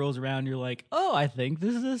case rolls around, you're like, oh, I think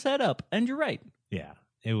this is a setup, and you're right. Yeah,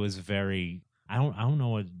 it was very. I don't know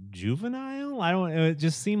what juvenile. It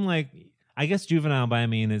just seemed like. I guess juvenile, but I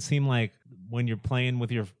mean, it seemed like when you're playing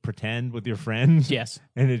with your friends. Yes,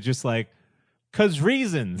 and it's just like. 'Cause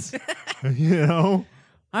reasons, you know?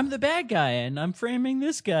 I'm the bad guy, and I'm framing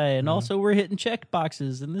this guy, and also we're hitting check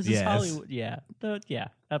boxes, and this is Hollywood. Yeah, yeah,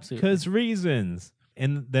 absolutely. 'Cause reasons.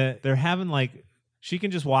 And they're having, like, she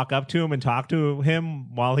can just walk up to him and talk to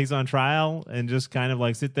him while he's on trial and just kind of,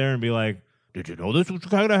 like, sit there and be like, did you know this was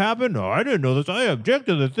going to happen? No, I didn't know this. I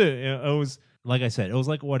objected to this. It was, like I said, it was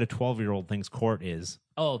like what a 12-year-old thinks court is.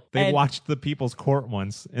 Oh, they watched the People's Court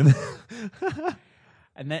once. And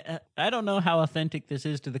And I don't know how authentic this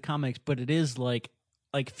is to the comics, but it is like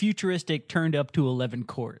futuristic turned up to 11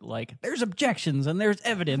 court. Like, there's objections and there's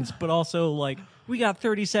evidence, but also like we got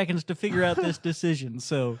 30 seconds to figure out this decision.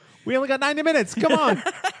 So we only got 90 minutes. Come on.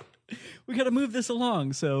 We got to move this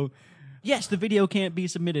along. So yes, the video can't be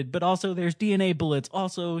submitted, but also there's DNA bullets.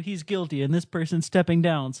 Also, he's guilty and this person's stepping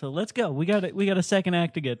down. So let's go. We got a second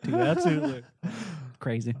act to get to. Absolutely.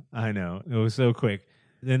 Crazy. I know. It was so quick.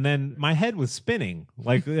 And then my head was spinning.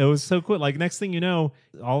 Like, it was so quick. Like, next thing you know,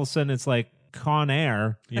 all of a sudden it's like Con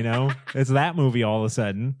Air, you know? It's that movie all of a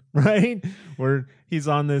sudden, right? Where he's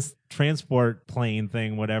on this transport plane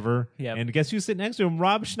thing, whatever. Yep. And guess who's sitting next to him?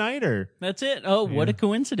 Rob Schneider. That's it. Oh, what a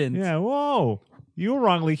coincidence. Yeah, whoa. You were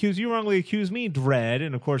wrongly accused. You wrongly accused me, Dredd.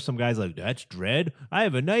 And, of course, some guy's like, that's Dredd? I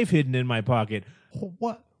have a knife hidden in my pocket.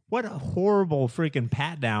 What? What a horrible freaking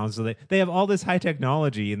pat down. So they have all this high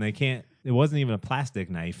technology and they can't. It wasn't even a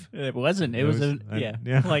plastic knife. It wasn't. It was yeah.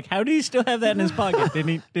 yeah. Like, how do you still have that in his pocket?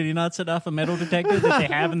 Did he not set off a metal detector that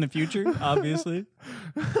they have in the future? Obviously.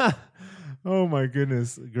 Oh my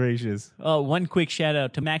goodness gracious. Oh, one quick shout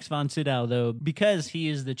out to Max von Sydow, though, because he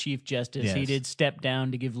is the Chief Justice. He Yes. did step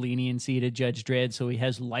down to give leniency to Judge Dredd, so he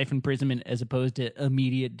has life imprisonment as opposed to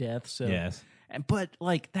immediate death. So Yes. But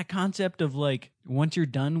like that concept of like once you're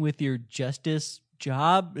done with your justice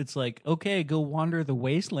job, it's like, okay, go wander the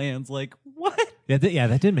wastelands. Like, what? Yeah,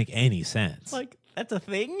 that didn't make any sense. Like, that's a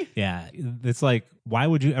thing? yeah, it's like, why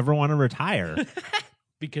would you ever want to retire?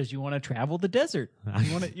 Because you want to travel the desert.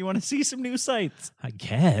 You want to see some new sights. I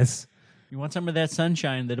guess. You want some of that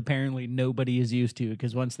sunshine that apparently nobody is used to,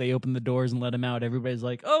 because once they open the doors and let them out, everybody's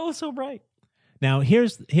like, oh, so bright. Now,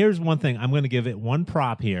 here's one thing. I'm going to give it one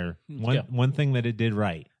prop here. One thing that it did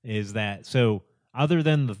right is that, so other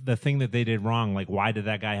than the thing that they did wrong, like why did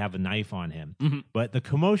that guy have a knife on him? Mm-hmm. But the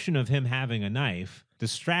commotion of him having a knife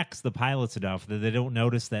distracts the pilots enough that they don't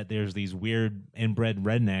notice that there's these weird inbred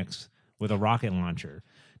rednecks with a rocket launcher.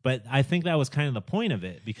 But I think that was kind of the point of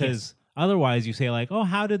it, because otherwise you say like, oh,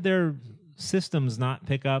 how did their systems not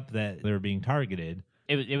pick up that they're being targeted?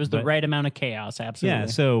 It was the right amount of chaos, absolutely. Yeah,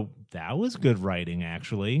 so that was good writing,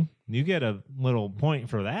 actually. You get a little point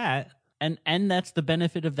for that. And that's the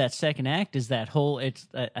benefit of that second act, is that whole, it's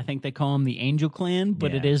I think they call them the Angel Clan,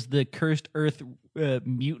 but it is the cursed earth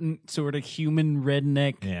mutant sort of human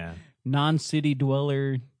redneck, non-city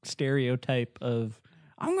dweller stereotype of,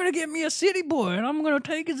 I'm going to get me a city boy and I'm going to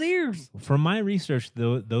take his ears. From my research,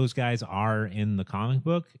 those guys are in the comic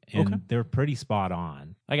book, and they're pretty spot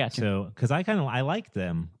on. I got you. So, because I liked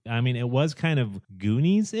them. I mean, it was kind of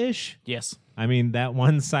Goonies-ish. Yes. I mean, that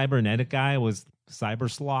one cybernetic guy was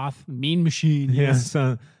Cyber Sloth. Mean Machine. Yeah. Yes.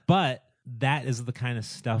 So, but that is the kind of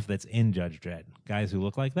stuff that's in Judge Dredd. Guys who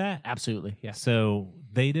look like that. Absolutely. Yeah. So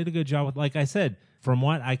they did a good job with, like I said, from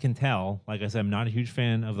what I can tell, like I said, I'm not a huge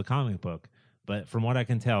fan of the comic book, but from what I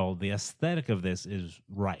can tell, the aesthetic of this is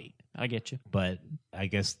right. I get you. But I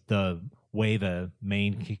guess the way the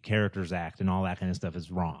main characters act and all that kind of stuff is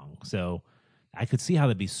wrong. So I could see how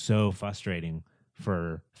that'd be so frustrating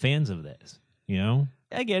for fans of this, you know?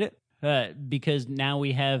 I get it. Because now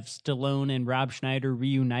we have Stallone and Rob Schneider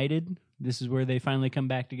reunited. This is where they finally come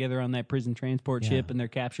back together on that prison transport ship, and they're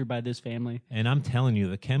captured by this family. And I'm telling you,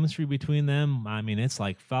 the chemistry between them, I mean, it's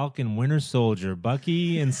like Falcon, Winter Soldier,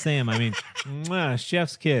 Bucky, and Sam. I mean, mwah,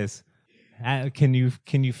 chef's kiss. Can you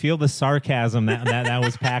feel the sarcasm that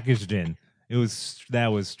was packaged in? That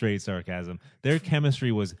was straight sarcasm. Their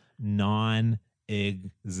chemistry was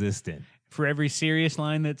non-existent. For every serious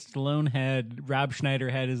line that Stallone had, Rob Schneider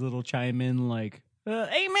had his little chime in like,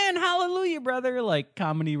 "Amen, hallelujah, brother!" Like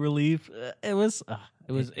comedy relief. It was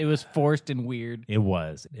forced and weird. It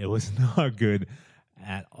was not good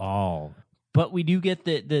at all. But we do get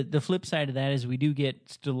the flip side of that is we do get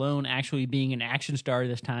Stallone actually being an action star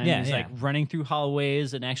this time. Yeah, He's like running through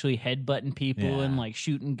hallways and actually headbutting people and like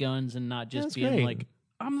shooting guns and not just being great. like,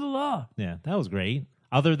 "I'm the law." Yeah, that was great.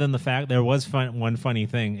 Other than the fact there was one funny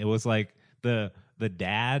thing. It was like the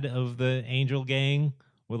dad of the Angel gang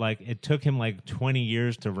would like, it took him like 20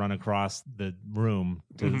 years to run across the room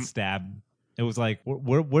to stab. It was like,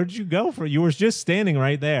 where'd you go for? You were just standing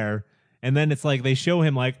right there. And then it's like they show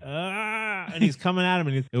him like, and he's coming at him,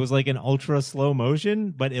 and it was like an ultra slow motion,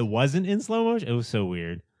 but it wasn't in slow motion. It was so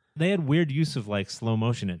weird. They had weird use of like slow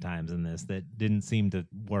motion at times in this that didn't seem to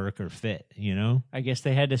work or fit, you know? I guess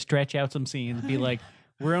they had to stretch out some scenes, be like,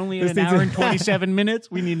 we're only at an hour and 27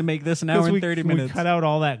 minutes. We need to make this an hour and 30 minutes. We cut out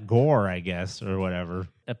all that gore, I guess, or whatever.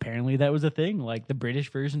 Apparently that was a thing. Like the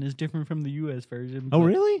British version is different from the U.S. version. Oh,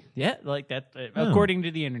 really? Yeah, like that. According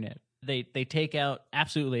to the internet, they take out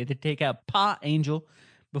they take out Pa Angel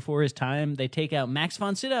before his time. They take out Max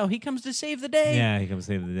von Sydow. He comes to save the day. Yeah, he comes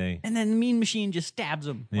to save the day. And then the Mean Machine just stabs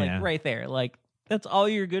him like right there. Like that's all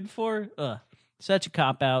you're good for. Such a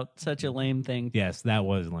cop out. Such a lame thing. Yes, that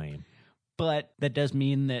was lame. But that does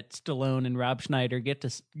mean that Stallone and Rob Schneider get to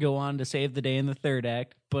go on to save the day in the third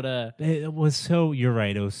act. But it was so. You're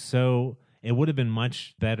right. It would have been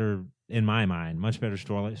much better in my mind, much better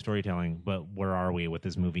storytelling. But where are we with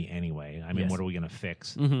this movie anyway? I mean, what are we going to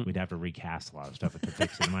fix? We'd have to recast a lot of stuff to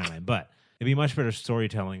fix it in my mind. But it'd be much better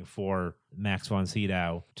storytelling for Max von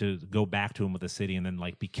Sydow to go back to him with the city and then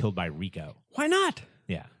like be killed by Rico. Why not?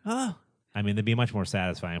 Yeah. Oh, I mean, it'd be much more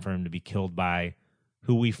satisfying for him to be killed by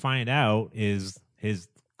who we find out is his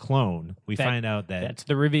clone. We find out that's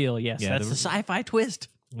the reveal. Yes, that's the sci-fi twist.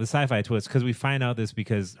 The sci-fi twist, because we find out this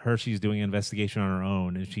because Hershey's doing an investigation on her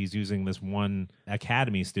own, and she's using this one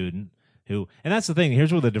academy student who, and that's the thing.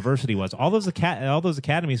 Here's where the diversity was. All those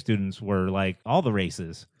academy students were like all the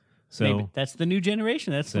races. So Maybe that's the new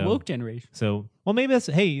generation. That's the woke generation. So, well, maybe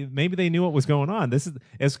maybe they knew what was going on.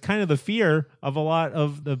 It's kind of the fear of a lot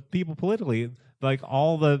of the people politically, like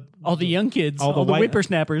all the young kids, all the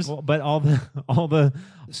whippersnappers. But all the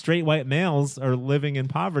straight white males are living in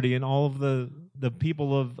poverty, and all of the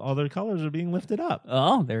people of other colors are being lifted up.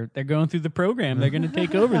 Oh, they're going through the program. They're going to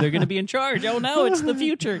take over. They're going to be in charge. Oh no, it's the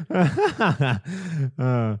future.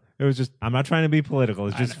 It was just, I'm not trying to be political.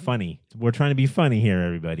 It's just funny. We're trying to be funny here,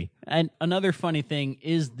 everybody. And another funny thing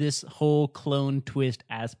is this whole clone twist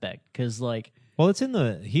aspect, because like, well,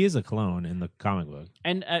 he is a clone in the comic book.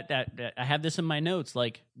 And I have this in my notes.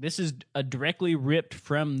 Like, this is directly ripped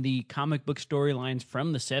from the comic book storylines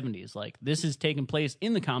from the 70s. Like, this is taking place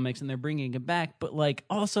in the comics and they're bringing it back. But, like,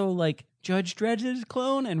 also, like, Judge Dredd is a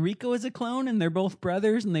clone and Rico is a clone and they're both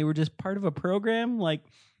brothers and they were just part of a program. Like,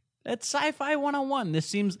 that's sci-fi 101. This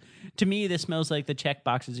seems, to me, this smells like the check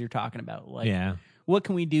boxes you're talking about. Like, yeah. What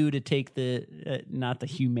can we do to take the, not the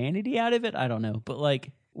humanity out of it? I don't know. But,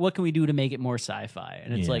 like, what can we do to make it more sci-fi?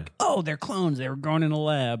 And it's like, oh, they're clones. They were grown in a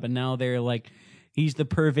lab, and now they're like, he's the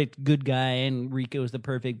perfect good guy, and Rico's the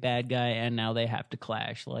perfect bad guy, and now they have to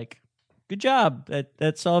clash. Like, good job.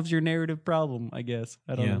 That solves your narrative problem, I guess.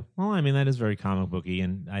 I don't know. Well, I mean, that is very comic booky,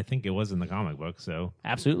 and I think it was in the comic book, so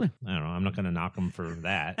absolutely. I don't know. I'm not going to knock them for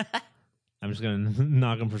that. I'm just going to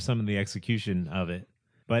knock them for some of the execution of it.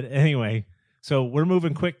 But anyway. So we're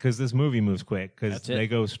moving quick because this movie moves quick because they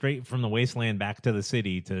go straight from the wasteland back to the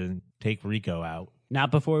city to take Rico out.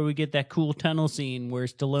 Not before we get that cool tunnel scene where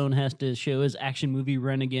Stallone has to show his action movie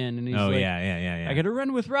run again. And he's yeah. I got to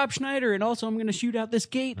run with Rob Schneider, and also I'm going to shoot out this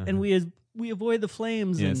gate, and we avoid the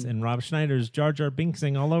flames. Yes, and Rob Schneider's Jar Jar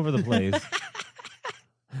Binksing all over the place.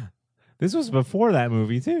 This was before that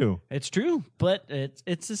movie, too. It's true, but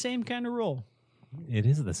it's the same kind of role. It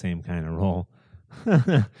is the same kind of role.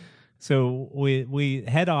 So we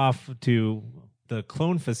head off to the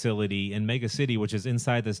clone facility in Mega City, which is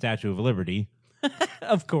inside the Statue of Liberty.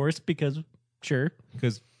 Of course, because sure,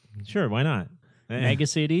 why not? Mega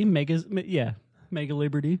City, Mega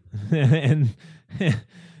Liberty. And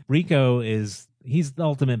Rico he's the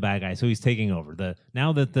ultimate bad guy, so he's taking over.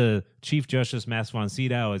 Now that the Chief Justice Max von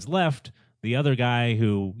Sydow has left, the other guy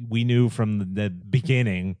who we knew from the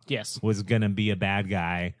beginning was going to be a bad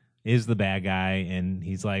guy is the bad guy, and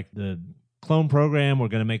he's like, the clone program, we're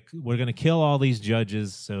gonna kill all these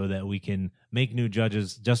judges so that we can make new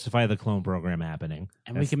judges, justify the clone program happening,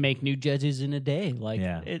 and we can make new judges in a day. Like,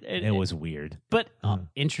 it was weird, but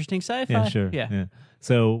interesting sci-fi. Yeah, sure. Yeah.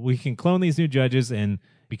 So we can clone these new judges, and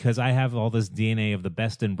because I have all this DNA of the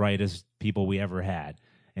best and brightest people we ever had.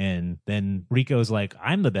 And then Rico's like,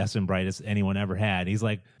 I'm the best and brightest anyone ever had. He's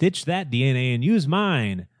like, ditch that DNA and use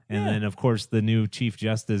mine. And then, of course, the new Chief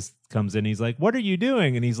Justice comes in. He's like, what are you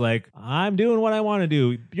doing? And he's like, I'm doing what I want to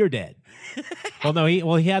do. You're dead.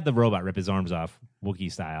 He had the robot rip his arms off,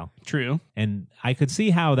 Wookiee style. True. And I could see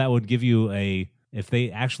how that would give you if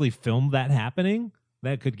they actually filmed that happening,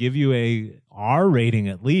 that could give you a R rating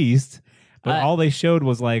at least. But all they showed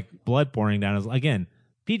was like blood pouring down. It was, again,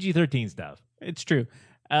 PG-13 stuff. It's true.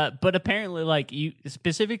 But apparently, like, you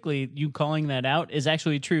calling that out is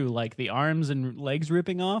actually true. Like, the arms and legs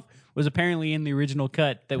ripping off was apparently in the original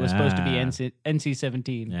cut that was supposed to be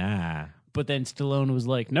NC-17. Yeah. But then Stallone was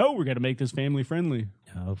like, no, we're going to make this family friendly.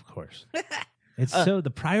 Oh, of course. It's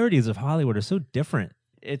the priorities of Hollywood are so different.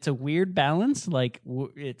 It's a weird balance. Like,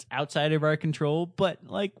 it's outside of our control, but,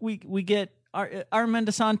 like, we get... Armand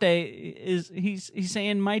Asante he's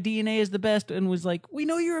saying my DNA is the best, and was like, we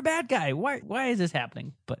know you're a bad guy. Why is this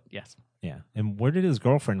happening? But yes. Yeah. And where did his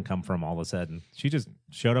girlfriend come from all of a sudden? She just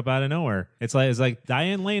showed up out of nowhere. It's like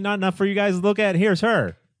Diane Lane, not enough for you guys to look at. Here's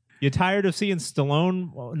her. You tired of seeing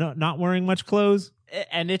Stallone not wearing much clothes?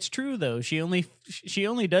 And it's true though. She only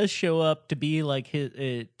does show up to be like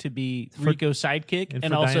his to be Rico's sidekick,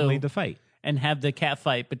 and also Diane Lane to fight. And have the cat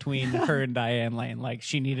fight between her and Diane Lane. Like,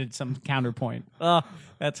 she needed some counterpoint. Oh,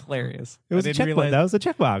 that's hilarious. It was a checkbox. That was a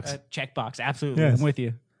checkbox. Checkbox, absolutely. Yes. I'm with you.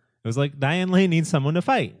 It was like, Diane Lane needs someone to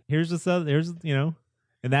fight. And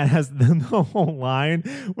that has the whole line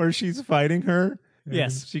where she's fighting her.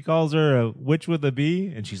 Yes. She calls her a witch with a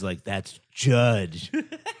B, and she's like, that's Judge.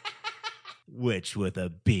 Witch with a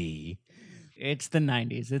B. It's the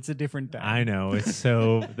 90s. It's a different time. I know. It's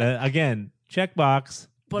so, again, checkbox.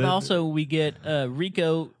 But also we get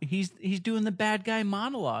Rico, he's doing the bad guy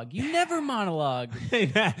monologue. You never monologue.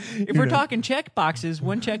 If we're talking check boxes,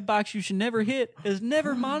 one check box you should never hit is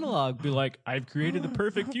never monologue. Be like, I've created the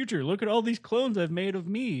perfect future. Look at all these clones I've made of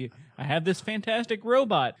me. I have this fantastic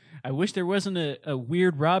robot. I wish there wasn't a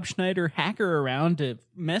weird Rob Schneider hacker around to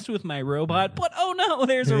mess with my robot, but oh no,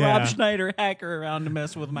 there's a Rob Schneider hacker around to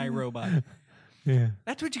mess with my robot. Yeah.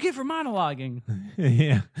 That's what you get for monologuing.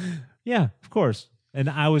 Yeah. Yeah, of course. And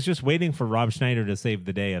I was just waiting for Rob Schneider to save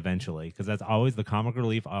the day eventually, because that's always the comic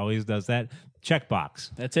relief always does that.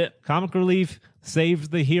 Checkbox. That's it. Comic relief saves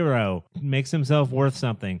the hero, makes himself worth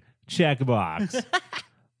something. Checkbox.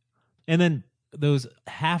 And then those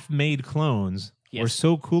half-made clones were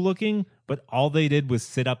so cool looking, but all they did was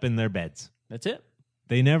sit up in their beds. That's it.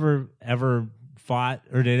 They never, ever fought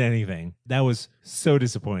or did anything. That was so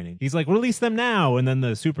disappointing. He's like, release them now. And then the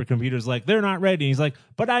supercomputer's like, they're not ready. And he's like,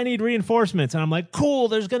 but I need reinforcements. And I'm like, cool,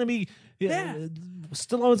 there's going to be...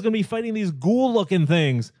 Stallone's going to be fighting these ghoul-looking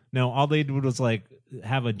things. No, all they did was like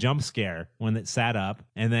have a jump scare when it sat up,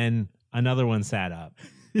 and then another one sat up.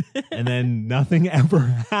 And then nothing ever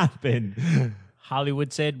happened.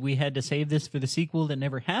 Hollywood said we had to save this for the sequel that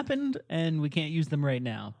never happened, and we can't use them right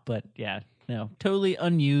now. But yeah, no, totally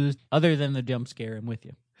unused, other than the jump scare. I'm with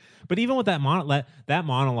you. But even with that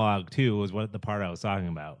monologue, too, was what the part I was talking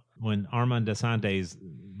about. When Armand Dessante's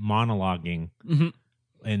monologuing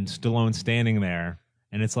and Stallone standing there,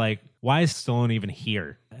 and it's like, why is Stallone even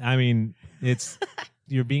here? I mean, it's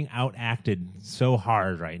you're being outacted so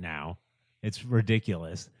hard right now. It's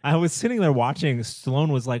ridiculous. I was sitting there watching.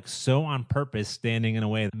 Stallone was like so on purpose standing in a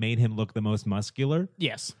way that made him look the most muscular.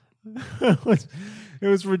 Yes. It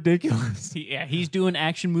was ridiculous. He's doing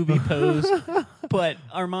action movie pose, but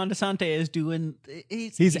Armand Assante is doing...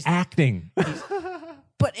 He's acting.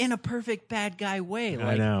 But in a perfect bad guy way. Like,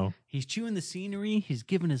 I know. He's chewing the scenery. He's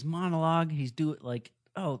giving his monologue. He's doing like...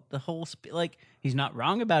 Oh, the whole like he's not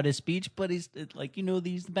wrong about his speech, but he's like,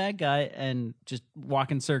 he's the bad guy and just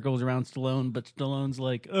walking circles around Stallone. But Stallone's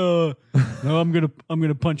like, no, I'm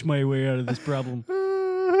gonna punch my way out of this problem,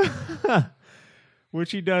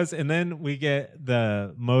 which he does, and then we get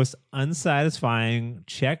the most unsatisfying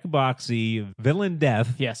checkboxy villain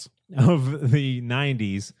death, of the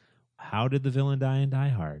 '90s. How did the villain die in Die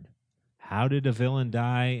Hard? How did a villain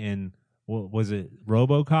die in what was it?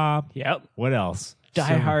 RoboCop? Yep. What else?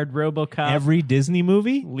 Die Hard, RoboCop, every Disney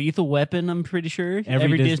movie, Lethal Weapon. I'm pretty sure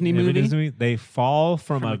every Disney movie. They fall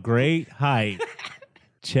from a great height.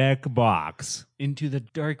 Checkbox into the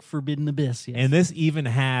dark, forbidden abyss. Yes. And this even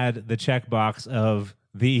had the checkbox of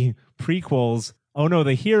the prequels. Oh no,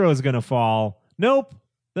 the hero's gonna fall. Nope,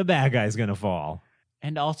 the bad guy's gonna fall.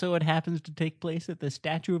 And also, it happens to take place at the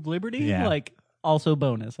Statue of Liberty. Yeah. Like, also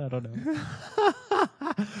bonus. I don't know.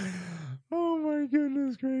 Oh my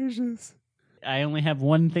goodness gracious. I only have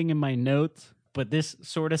one thing in my notes, but this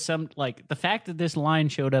sort of like the fact that this line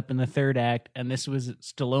showed up in the third act and this was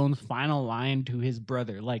Stallone's final line to his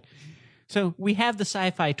brother. Like, so we have the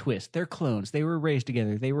sci-fi twist. They're clones. They were raised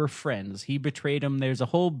together. They were friends. He betrayed him. There's a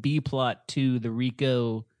whole B plot to the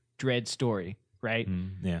Rico Dredd story, right?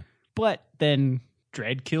 Yeah. But then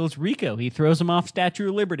Dredd kills Rico. He throws him off Statue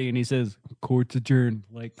of Liberty and he says, "Court's adjourned."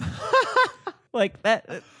 Like, like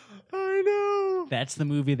that. I know. That's the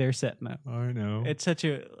movie they're setting up. I know. It's such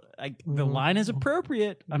a the line is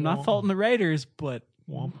appropriate. I'm not faulting the writers, but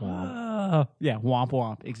womp womp. Yeah, womp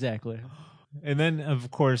womp, exactly. And then of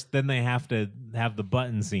course, then they have to have the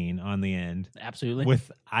button scene on the end. Absolutely. With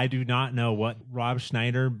I do not know what Rob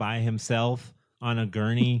Schneider by himself on a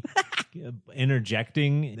gurney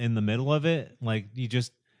interjecting in the middle of it. Like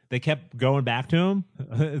they kept going back to him.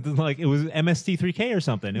 Like it was MST3K or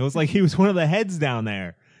something. It was like he was one of the heads down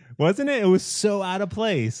there. Wasn't it? It was so out of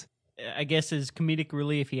place. I guess as comedic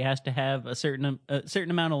relief, he has to have a certain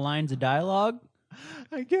amount of lines of dialogue.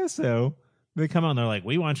 I guess so. They come out and they're like,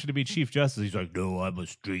 "We want you to be Chief Justice." He's like, "No, I'm a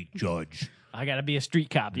street judge. I got to be a street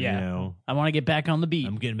cop." Yeah, you know, I want to get back on the beat.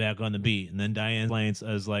 I'm getting back on the beat. And then Diane Lance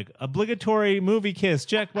is like, "Obligatory movie kiss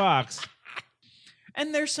checkbox."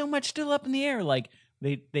 And there's so much still up in the air. Like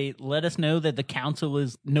they let us know that the council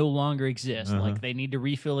is no longer exists. Like they need to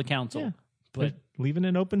refill the council. Yeah. But leaving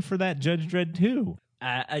it open for that Judge Dredd 2.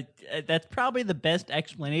 That's probably the best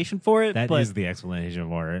explanation for it. That is the explanation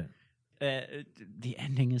for it. The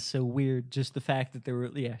ending is so weird. Just the fact that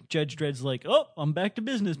Judge Dredd's like, "Oh, I'm back to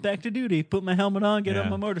business, back to duty. Put my helmet on, get on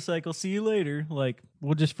my motorcycle. See you later." Like,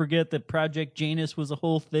 we'll just forget that Project Janus was a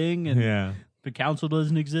whole thing, and the council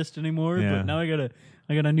doesn't exist anymore. Yeah. But now I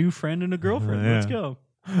got a new friend and a girlfriend. Let's go.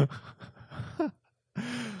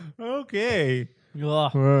 Okay.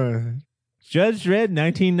 Ugh. Judge Dredd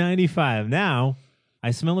 1995. Now,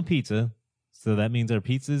 I smell a pizza, so that means our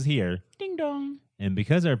pizza's here. Ding dong. And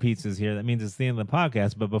because our pizza's here, that means it's the end of the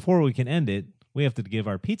podcast. But before we can end it, we have to give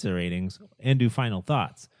our pizza ratings and do final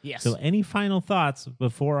thoughts. Yes. So any final thoughts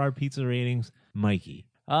before our pizza ratings, Mikey?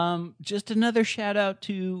 Just another shout out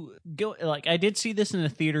to go. Like, I did see this in the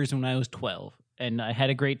theaters when I was 12, and I had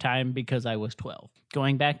a great time because I was 12.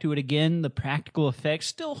 Going back to it again, the practical effects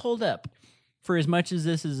still hold up. For as much as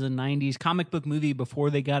this is a 90s comic book movie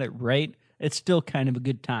before they got it right, it's still kind of a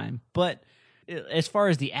good time. But as far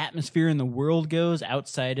as the atmosphere in the world goes,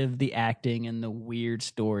 outside of the acting and the weird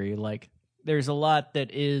story, like, there's a lot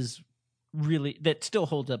that still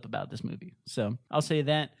holds up about this movie. So I'll say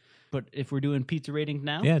that. But if we're doing pizza ratings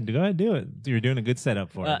now, Yeah, go ahead, do it. You're doing a good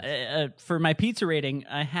setup for it. for my pizza rating,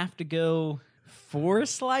 I have to go 4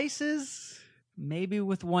 slices, maybe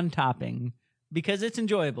with 1 topping, because it's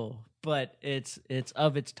enjoyable. But it's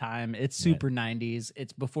of its time. It's super 90s.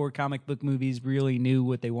 It's before comic book movies really knew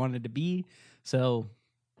what they wanted to be. So,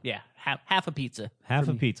 yeah, half a pizza. Half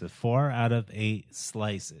a pizza, 4 out of 8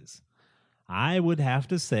 slices. I would have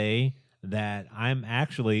to say that I'm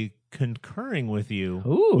actually concurring with you.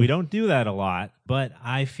 Ooh. We don't do that a lot, but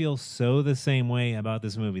I feel so the same way about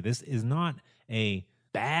this movie. This is not a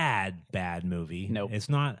bad movie. Nope. It's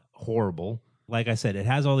not horrible. Like I said, it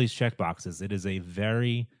has all these check boxes. It is a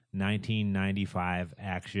very 1995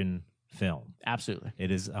 action film. Absolutely.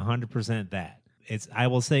 It is 100% that. I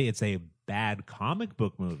will say it's a bad comic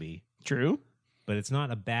book movie, True. but it's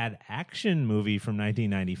not a bad action movie from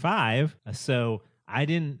 1995. So I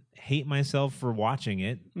didn't hate myself for watching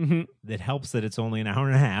it. Mm-hmm. That helps that it's only an hour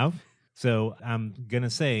and a half. So I'm going to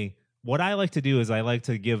say what I like to do is I like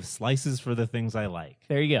to give slices for the things I like.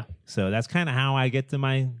 There you go. So that's kind of how I get to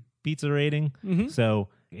my pizza rating. Mm-hmm. So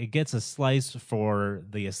it gets a slice for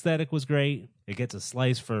the aesthetic was great. It gets a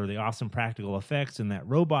slice for the awesome practical effects and that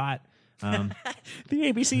robot. The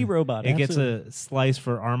ABC robot. It gets a slice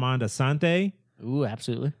for Armand Asante. Ooh,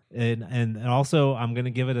 absolutely. And also I'm going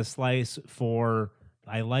to give it a slice for,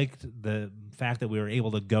 I liked the fact that we were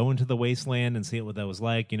able to go into the wasteland and see what that was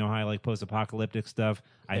like. You know how I like post-apocalyptic stuff.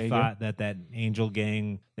 I thought that Angel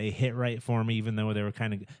Gang, they hit right for me, even though they were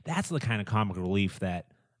that's the kind of comic relief that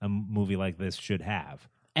a movie like this should have.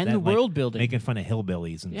 And That, the like, world building. making fun of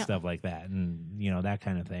hillbillies and stuff like that, and that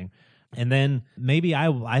kind of thing. And then maybe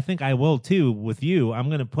I think I will too with you. I'm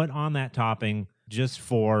going to put on that topping just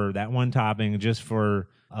for that one topping, just for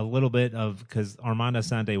a little bit of, because Armando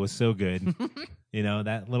Asante was so good,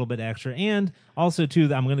 that little bit extra. And also too,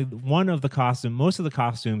 most of the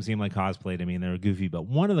costumes seem like cosplay to me, and they were goofy. But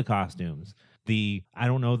one of the costumes, the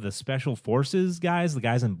special forces guys, the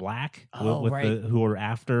guys in black, who were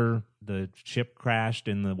after the ship crashed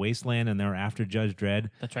in the wasteland, and they were after Judge Dredd.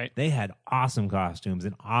 That's right. They had awesome costumes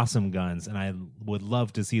and awesome guns, and I would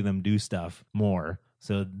love to see them do stuff more.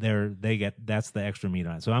 So that's the extra meat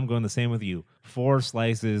on it. So I'm going the same with you. 4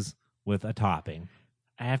 slices with a topping.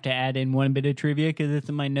 I have to add in one bit of trivia because it's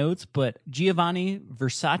in my notes, but Giovanni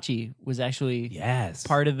Versace was actually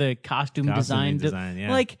part of the costume design. Yeah.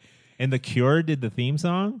 Like, and The Cure did the theme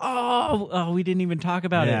song. Oh, we didn't even talk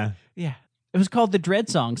about it. Yeah. It was called the Dread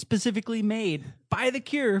Song, specifically made by The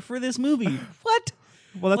Cure for this movie. What?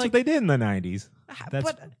 Well, that's what they did in the 90s.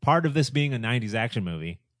 That's part of this being a 90s action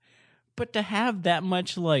movie. But to have that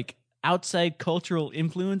much outside cultural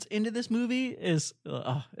influence into this movie is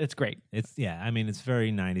it's great. It's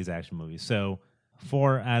very 90s action movie. So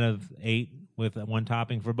 4 out of 8 with 1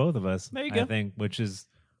 topping for both of us. There you go. I think, which is,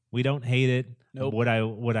 we don't hate it. Nope. Would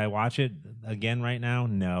I watch it again right now?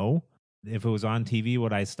 No. If it was on TV,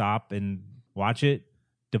 would I stop and watch it?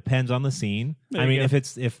 Depends on the scene.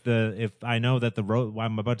 If I know that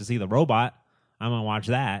I'm about to see the robot, I'm gonna watch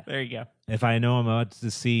that. There you go. If I know I'm about to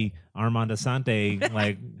see Armand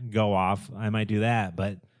Asante go off, I might do that.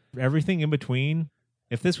 But everything in between,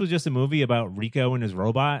 if this was just a movie about Rico and his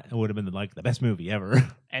robot, it would have been the best movie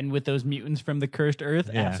ever. And with those mutants from the cursed earth,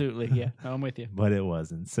 Yeah. absolutely, yeah. I'm with you. But it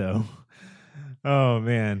wasn't. So, oh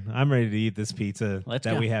man, I'm ready to eat this pizza Let's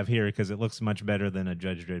go. we have here because it looks much better than a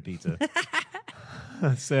Judge Dredd pizza.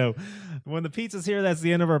 So when the pizza's here, that's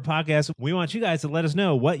the end of our podcast. We want you guys to let us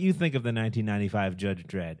know what you think of the 1995 Judge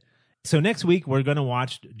Dredd. So next week, we're going to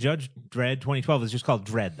watch Judge Dredd 2012. It's just called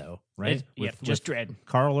Dredd, though, right? Just Dredd.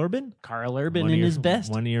 Carl Urban? Carl Urban in his best.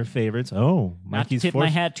 One of your favorites. Oh, Not to tip my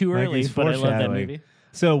hat too early, but I love that movie.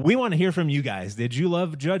 So we want to hear from you guys. Did you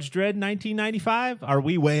love Judge Dredd 1995? Are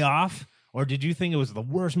we way off? Or did you think it was the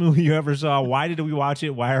worst movie you ever saw? Why did we watch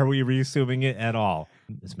it? Why are we reassuming it at all?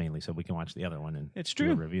 It's mainly so we can watch the other one and It's do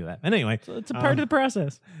true. a review of that. And anyway, So it's a part of the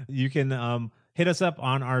process. you can hit us up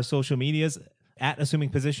on our social medias at Assuming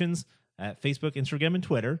Positions at Facebook, Instagram, and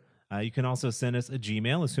Twitter. You can also send us a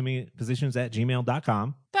Gmail,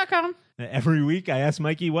 assumingpositions@gmail.com. Every week, I ask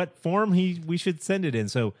Mikey what form we should send it in.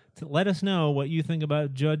 So let us know what you think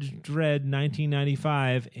about Judge Dredd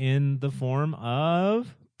 1995 in the form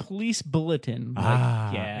of police bulletin.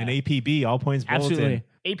 An APB, all points bulletin. Absolutely.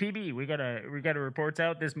 APB, we got reports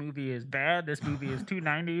out. This movie is bad. This movie is too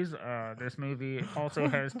 90s. This movie also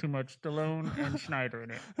has too much Stallone and Schneider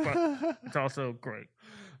in it, but it's also great.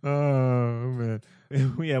 Oh, man.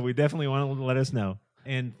 Yeah, we definitely want to let us know.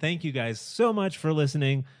 And thank you guys so much for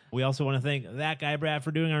listening. We also want to thank that guy, Brad,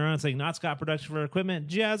 for doing our own thing, Not Scott Production for equipment,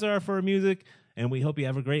 Jazzar for music. And we hope you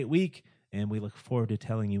have a great week. And we look forward to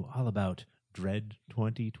telling you all about Dread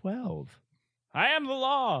 2012. I am the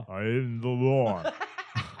law. I am the law.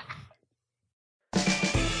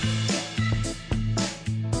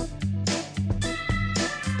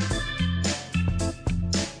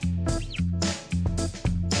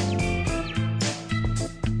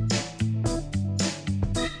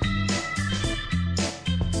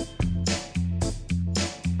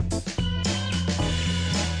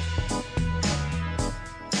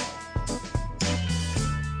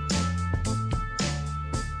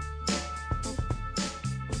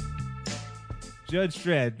 Judge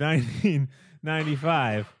Dredd,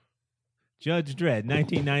 1995. Judge Dredd,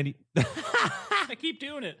 1990. I keep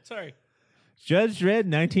doing it. Sorry. Judge Dredd,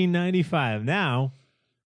 1995. Now,